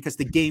ever because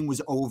the game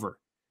was over.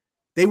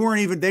 They weren't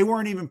even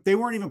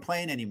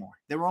playing anymore.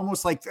 They were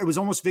almost like it was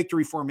almost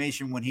victory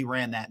formation when he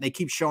ran that. And they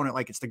keep showing it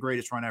like it's the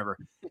greatest run ever,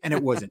 and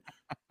it wasn't.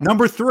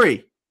 Number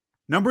three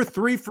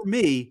for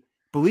me,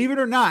 believe it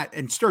or not,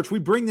 and Sturch, we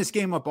bring this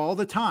game up all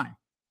the time,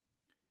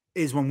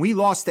 is when we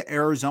lost to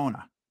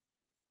Arizona.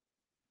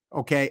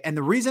 Okay, and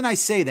the reason I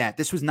say that,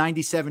 this was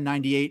 97,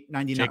 98,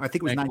 99. I think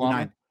it was 99.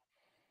 Plummer?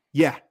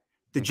 Yeah.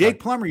 Jake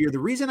Plummer year. The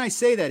reason I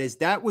say that is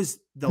that was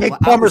the Jake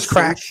Plummer's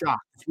crack. Shot.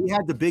 We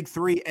had the big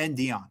 3 and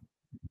Dion.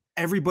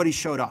 Everybody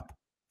showed up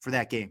for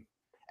that game,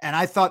 and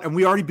I thought, and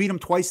we already beat them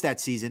twice that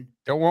season.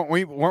 Weren't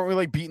we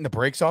like beating the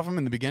brakes off them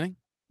in the beginning?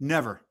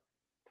 Never.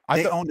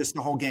 They owned us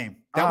the whole game.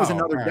 That was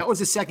another. Right. That was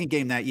the second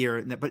game that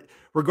year. But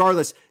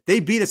regardless, they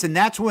beat us, and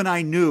that's when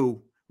I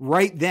knew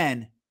right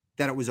then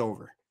that it was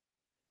over.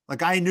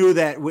 Like I knew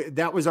that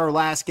that was our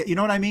last game. You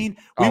know what I mean?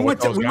 We went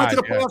to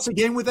the playoffs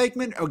again with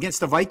Aikman against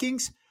the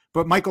Vikings.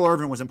 But Michael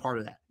Irvin wasn't part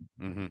of that,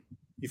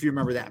 if you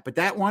remember that. But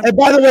that one. And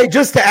by the way,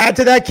 just to add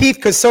to that, Keith,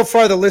 because so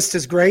far the list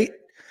is great.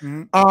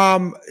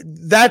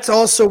 That's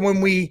also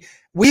when we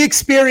we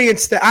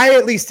experienced that. I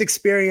at least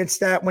experienced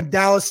that when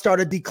Dallas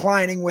started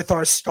declining with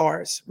our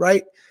stars,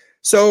 right?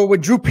 So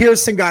when Drew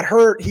Pearson got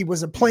hurt, he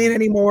wasn't playing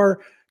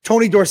anymore.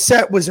 Tony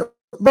Dorsett wasn't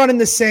running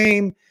the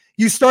same.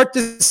 You start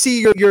to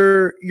see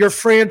your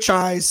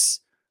franchise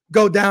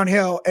go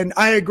downhill. And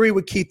I agree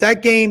with Keith.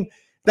 That game,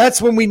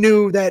 that's when we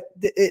knew that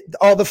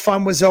all the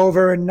fun was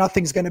over and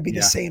nothing's going to be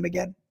the same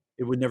again.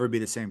 It would never be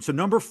the same. So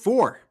number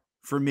 4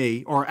 for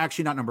me, or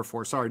actually not number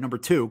 4, sorry, number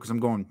 2, because I'm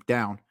going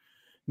down.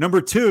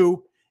 Number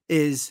 2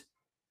 is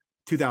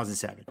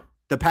 2007,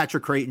 the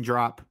Patrick Creighton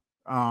drop.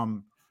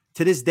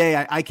 To this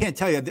day, I can't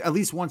tell you, at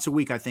least once a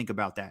week I think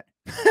about that.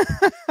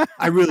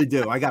 I really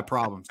do. I got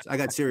problems. I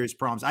got serious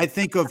problems. I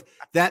think of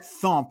that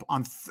thump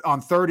on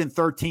 3rd and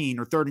 13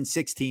 or 3rd and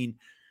 16,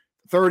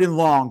 3rd and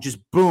long, just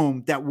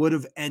boom, that would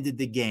have ended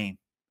the game.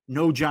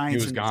 No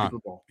Giants in the Super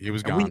Bowl. He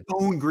was and gone. We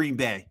own Green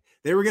Bay.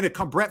 They were going to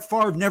come. Brett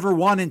Favre never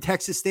won in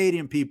Texas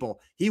Stadium, people.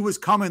 He was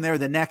coming there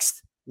the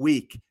next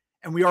week,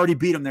 and we already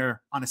beat him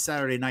there on a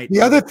Saturday night.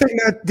 The other thing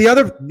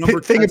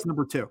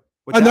number 2.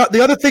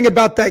 The other thing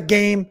about that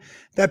game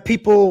that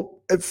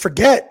people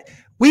forget,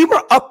 we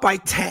were up by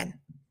 10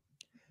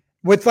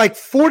 with like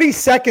 40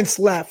 seconds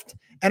left,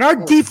 and our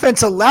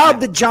defense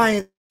allowed the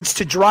Giants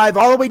to drive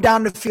all the way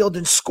down the field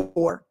and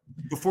score.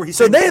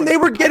 So then they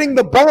were getting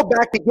the ball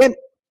back again.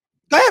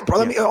 Go ahead,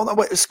 bro. Go ahead.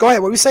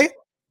 What were we saying?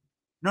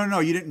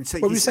 No, you didn't say.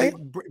 What were you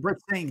saying?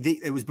 Brett's saying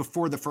it was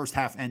before the first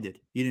half ended.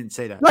 You didn't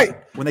say that, right?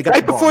 When they got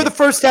right before the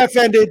first half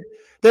ended,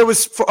 there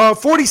was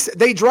 40.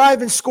 They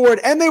drive and scored,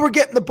 and they were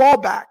getting the ball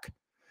back.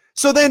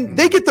 So then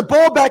they get the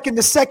ball back in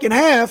the second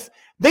half.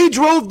 They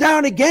drove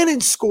down again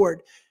and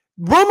scored.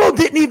 Romo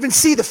didn't even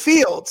see the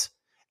field.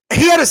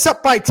 He had us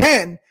up by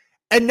 10,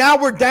 and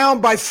now we're down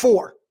by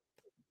 4.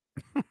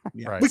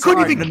 Right. We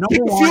couldn't even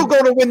kick a field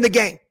goal to win the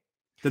game.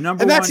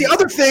 That's the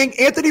other thing.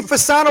 Anthony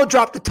Fasano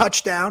dropped the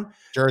touchdown.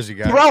 Jersey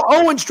guy. Terrell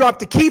Owens dropped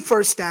the key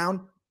first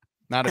down.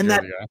 Not a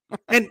Jersey guy.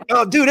 And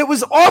dude, it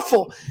was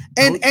awful.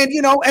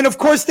 And of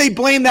course they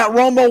blame that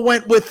Romo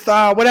went with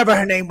whatever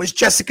her name was.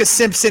 Jessica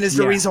Simpson is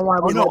the reason why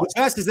we lost.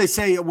 As they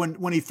say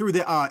when he threw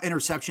the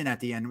interception at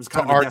the end, it was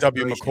kind of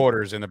R.W.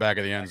 McQuarters in the back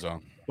of the end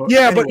zone. But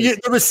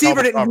the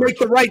receiver didn't make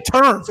the right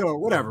turn. So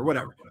whatever.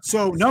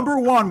 So number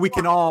 1, we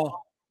can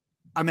all.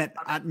 I meant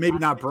maybe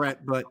not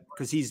Brett, but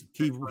because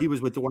he was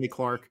with Dwight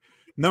Clark.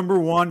 Number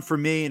 1 for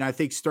me, and I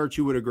think Sturch,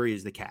 you would agree,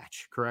 is the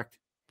catch. Correct,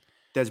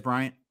 Des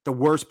Bryant, the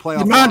worst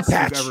playoff loss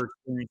you've ever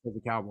experienced as a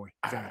Cowboy.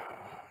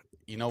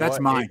 You know that's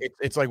what? mine.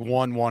 It's like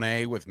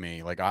 1-1A with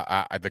me. Like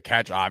I the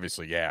catch,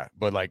 obviously,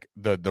 but like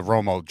the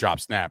Romo drop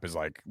snap is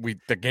like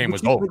the game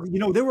was over.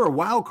 They were a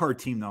wild card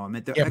team though. I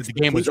mean, but the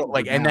game was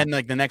like, and then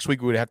like the next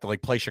week we would have to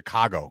like play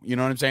Chicago. You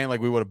know what I'm saying?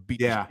 Like we would have beat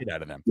the shit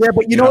out of them. Yeah,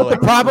 but you know what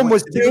the problem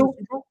was too?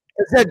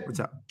 What's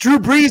up? Drew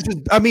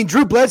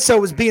Bledsoe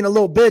was being a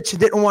little bitch. He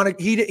didn't want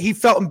to. He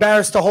felt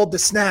embarrassed to hold the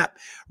snap.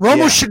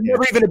 Romo should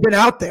never even have been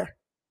out there.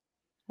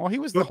 Well, he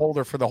was the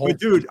holder for the whole. But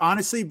dude,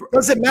 honestly,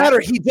 doesn't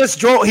matter. He just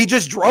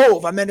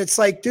drove. I mean, it's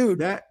like, dude.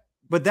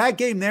 That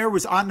game there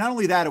was not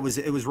only that, it was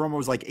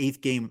Romo's like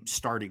 8th game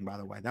starting. By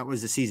the way, that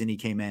was the season he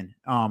came in.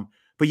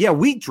 But yeah,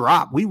 we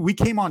dropped. We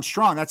came on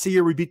strong. That's the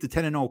year we beat the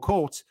 10-0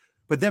 Colts.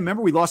 But then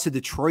remember, we lost to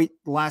Detroit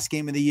the last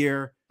game of the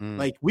year.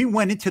 Like we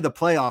went into the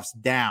playoffs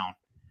down.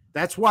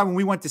 That's why when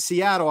we went to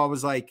Seattle, I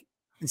was like,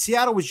 and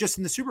Seattle was just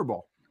in the Super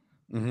Bowl.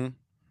 Mm-hmm.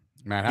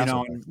 Matt,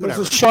 this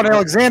was Sean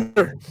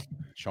Alexander.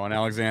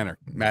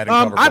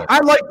 I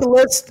like the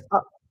list.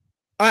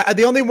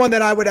 The only one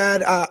that I would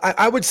add,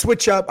 I would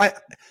switch up.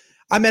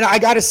 I mean, I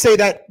got to say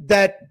that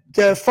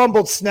the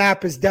fumbled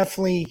snap is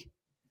definitely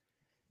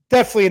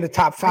in the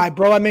top 5,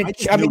 bro. I mean,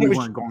 we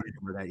weren't going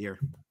anywhere that year.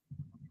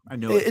 I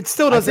know it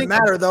still doesn't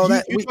matter though.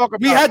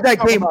 We had that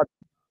game.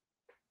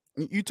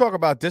 You talk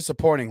about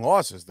disappointing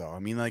losses, though. I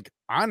mean, like,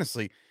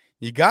 honestly,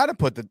 you got to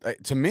put the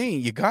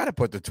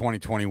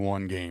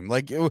 2021 game.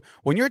 Like,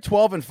 when you're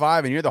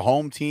 12-5 and you're the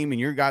home team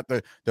and you got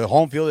the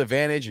home field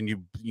advantage and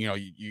you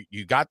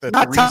got the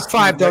not top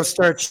 5 though,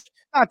 Sturch.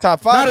 Not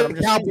top 5.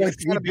 Not Cowboys.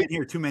 We've been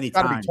here too many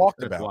times.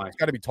 It's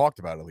got to be talked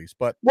about at least.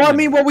 But we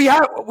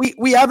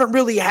haven't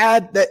really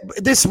had that.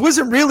 This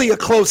wasn't really a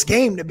close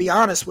game, to be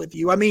honest with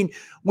you. I mean,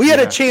 we had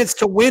a chance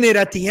to win it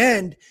at the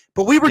end,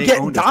 but we were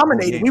getting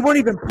dominated. We weren't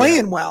even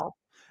playing well.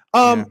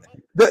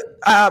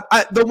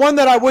 The one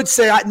that I would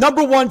say,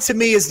 number 1 to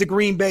me is the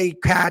Green Bay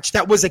catch.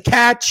 That was a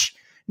catch.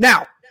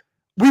 Now,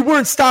 we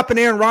weren't stopping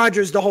Aaron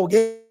Rodgers the whole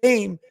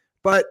game,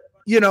 but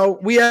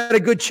we had a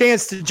good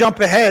chance to jump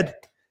ahead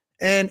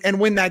and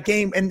win that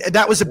game. And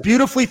that was a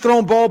beautifully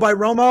thrown ball by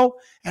Romo,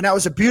 and that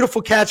was a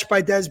beautiful catch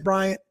by Des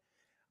Bryant.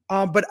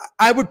 But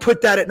I would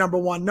put that at number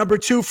 1. Number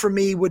 2 for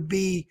me would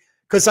be,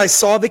 because I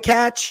saw the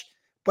catch,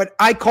 but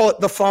I call it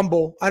the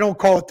fumble. I don't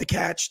call it the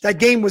catch. That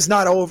game was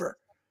not over.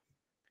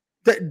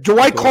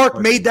 Dwight Clark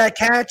made that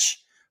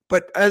catch,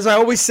 but as I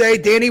always say,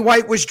 Danny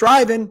White was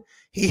driving.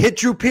 He hit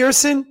Drew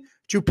Pearson.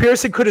 Drew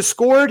Pearson could have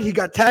scored. He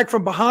got tagged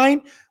from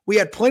behind. We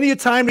had plenty of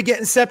time to get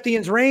in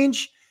Septien's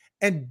range,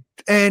 and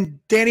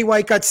Danny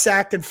White got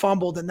sacked and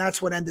fumbled, and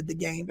that's what ended the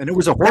game. And it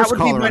was a horse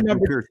collar on Drew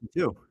Pearson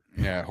too.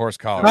 Yeah, horse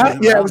collar. Huh?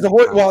 Yeah, it was the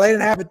horse. Well, they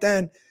didn't have it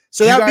then.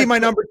 So that would be my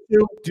number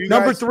 2.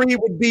 Number 3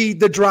 would be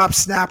the drop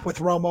snap with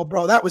Romo,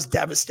 bro. That was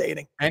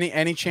devastating.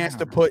 Any chance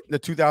to put the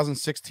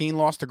 2016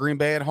 loss to Green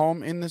Bay at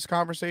home in this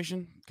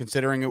conversation,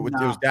 considering it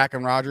was Dak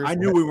and Rodgers? I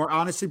knew we were.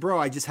 Honestly, bro,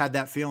 I just had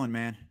that feeling,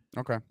 man.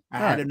 Okay. I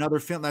had another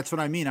feeling. That's what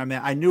I mean.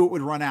 I knew it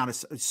would run out.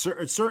 At a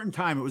certain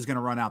time, it was going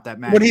to run out that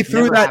match. When he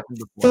threw that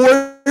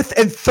 4th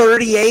and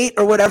 38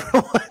 or whatever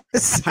it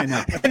was, I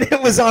know. And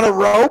it was on a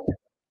rope.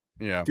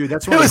 Yeah. Dude,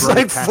 that's it was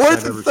like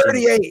 4th and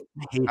 38.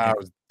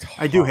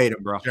 I do hate him,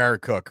 bro.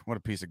 Jared Cook. What a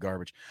piece of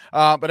garbage.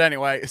 But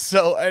anyway,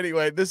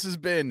 this has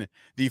been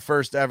the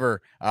first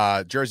ever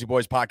Jersey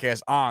Boys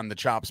podcast on the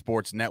Chop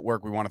Sports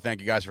Network. We want to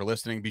thank you guys for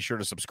listening. Be sure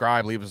to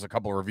subscribe. Leave us a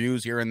couple of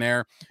reviews here and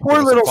there.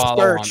 Poor little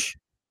Sturch.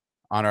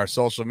 On our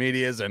social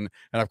medias. And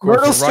of course,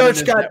 Little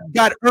Sturch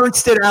got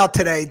Ernsted out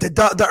today.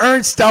 The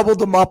Ernst doubled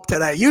them up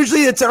today.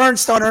 Usually it's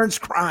Ernst on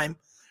Ernst crime.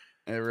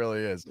 It really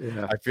is.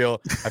 Yeah. I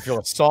feel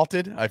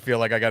assaulted. I feel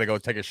like I got to go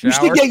take a shower. You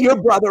should get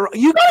your brother.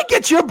 You got to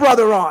get your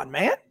brother on,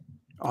 man.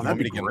 Oh, that'd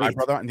be great. My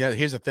brother on? Yeah.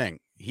 Here's the thing.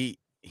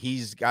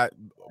 He's got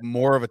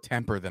more of a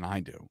temper than I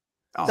do.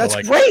 Oh, that's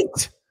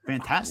great.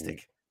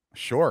 Fantastic.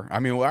 Sure.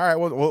 I mean, all right.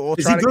 We'll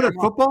is try he good at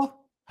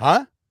football?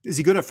 Huh? Is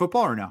he good at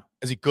football or no?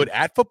 Is he good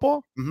at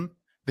football? Mm-hmm.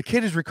 The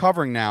kid is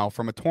recovering now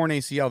from a torn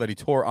ACL that he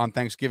tore on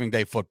Thanksgiving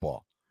Day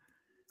football.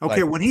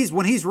 Okay, when he's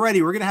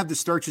ready, we're gonna have the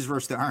Sturches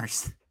versus the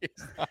Ernst.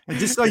 And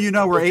just so you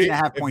know, we're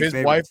 8.5 points. If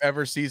his wife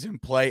ever sees him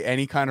play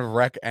any kind of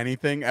rec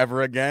anything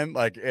ever again,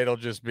 like it'll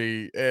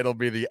be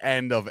the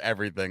end of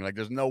everything. Like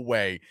there's no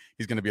way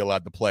he's gonna be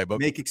allowed to play. But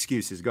make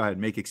excuses. Go ahead,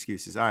 make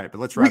excuses. All right, but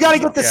let's. We got to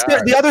get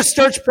the other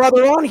Sturch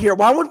brother on here.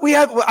 Why would we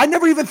have? I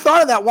never even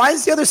thought of that. Why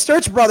is the other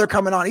Sturch brother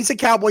coming on? He's a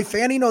Cowboy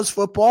fan. He knows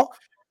football.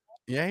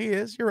 Yeah, he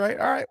is. You're right.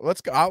 All right,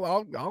 let's go.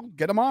 I'll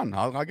get him on.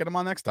 I'll get him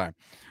on next time.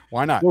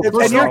 Why not? Well,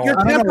 breaking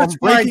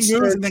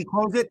news and then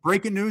close it.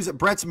 Breaking news: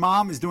 Brett's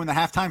mom is doing the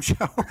halftime show.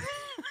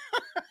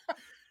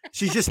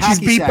 she's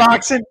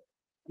beatboxing.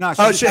 No,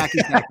 she's hacky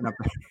sacking up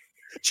there.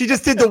 She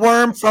just did the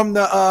worm from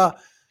the.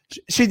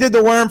 She did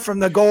the worm from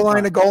the goal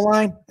line to goal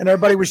line, and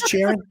everybody was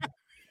cheering.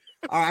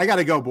 All right, I got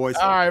to go, boys.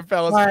 All right,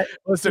 fellas. All right,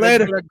 listen,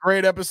 it's been a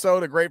great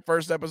episode, a great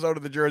first episode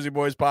of the Jersey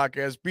Boys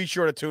podcast. Be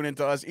sure to tune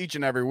into us each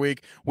and every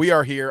week. We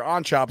are here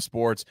on Chop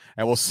Sports,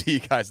 and we'll see you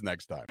guys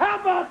next time. How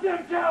about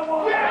them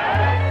Cowboys?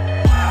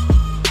 Yeah!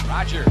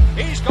 Roger,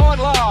 he's going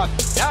long.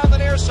 Down the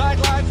near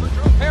sideline for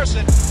Drew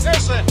Pearson.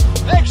 Pearson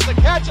makes the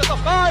catch at the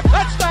 5.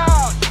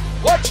 Touchdown!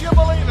 What you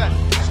believe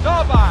in?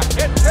 Staubach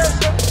hit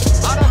Pearson.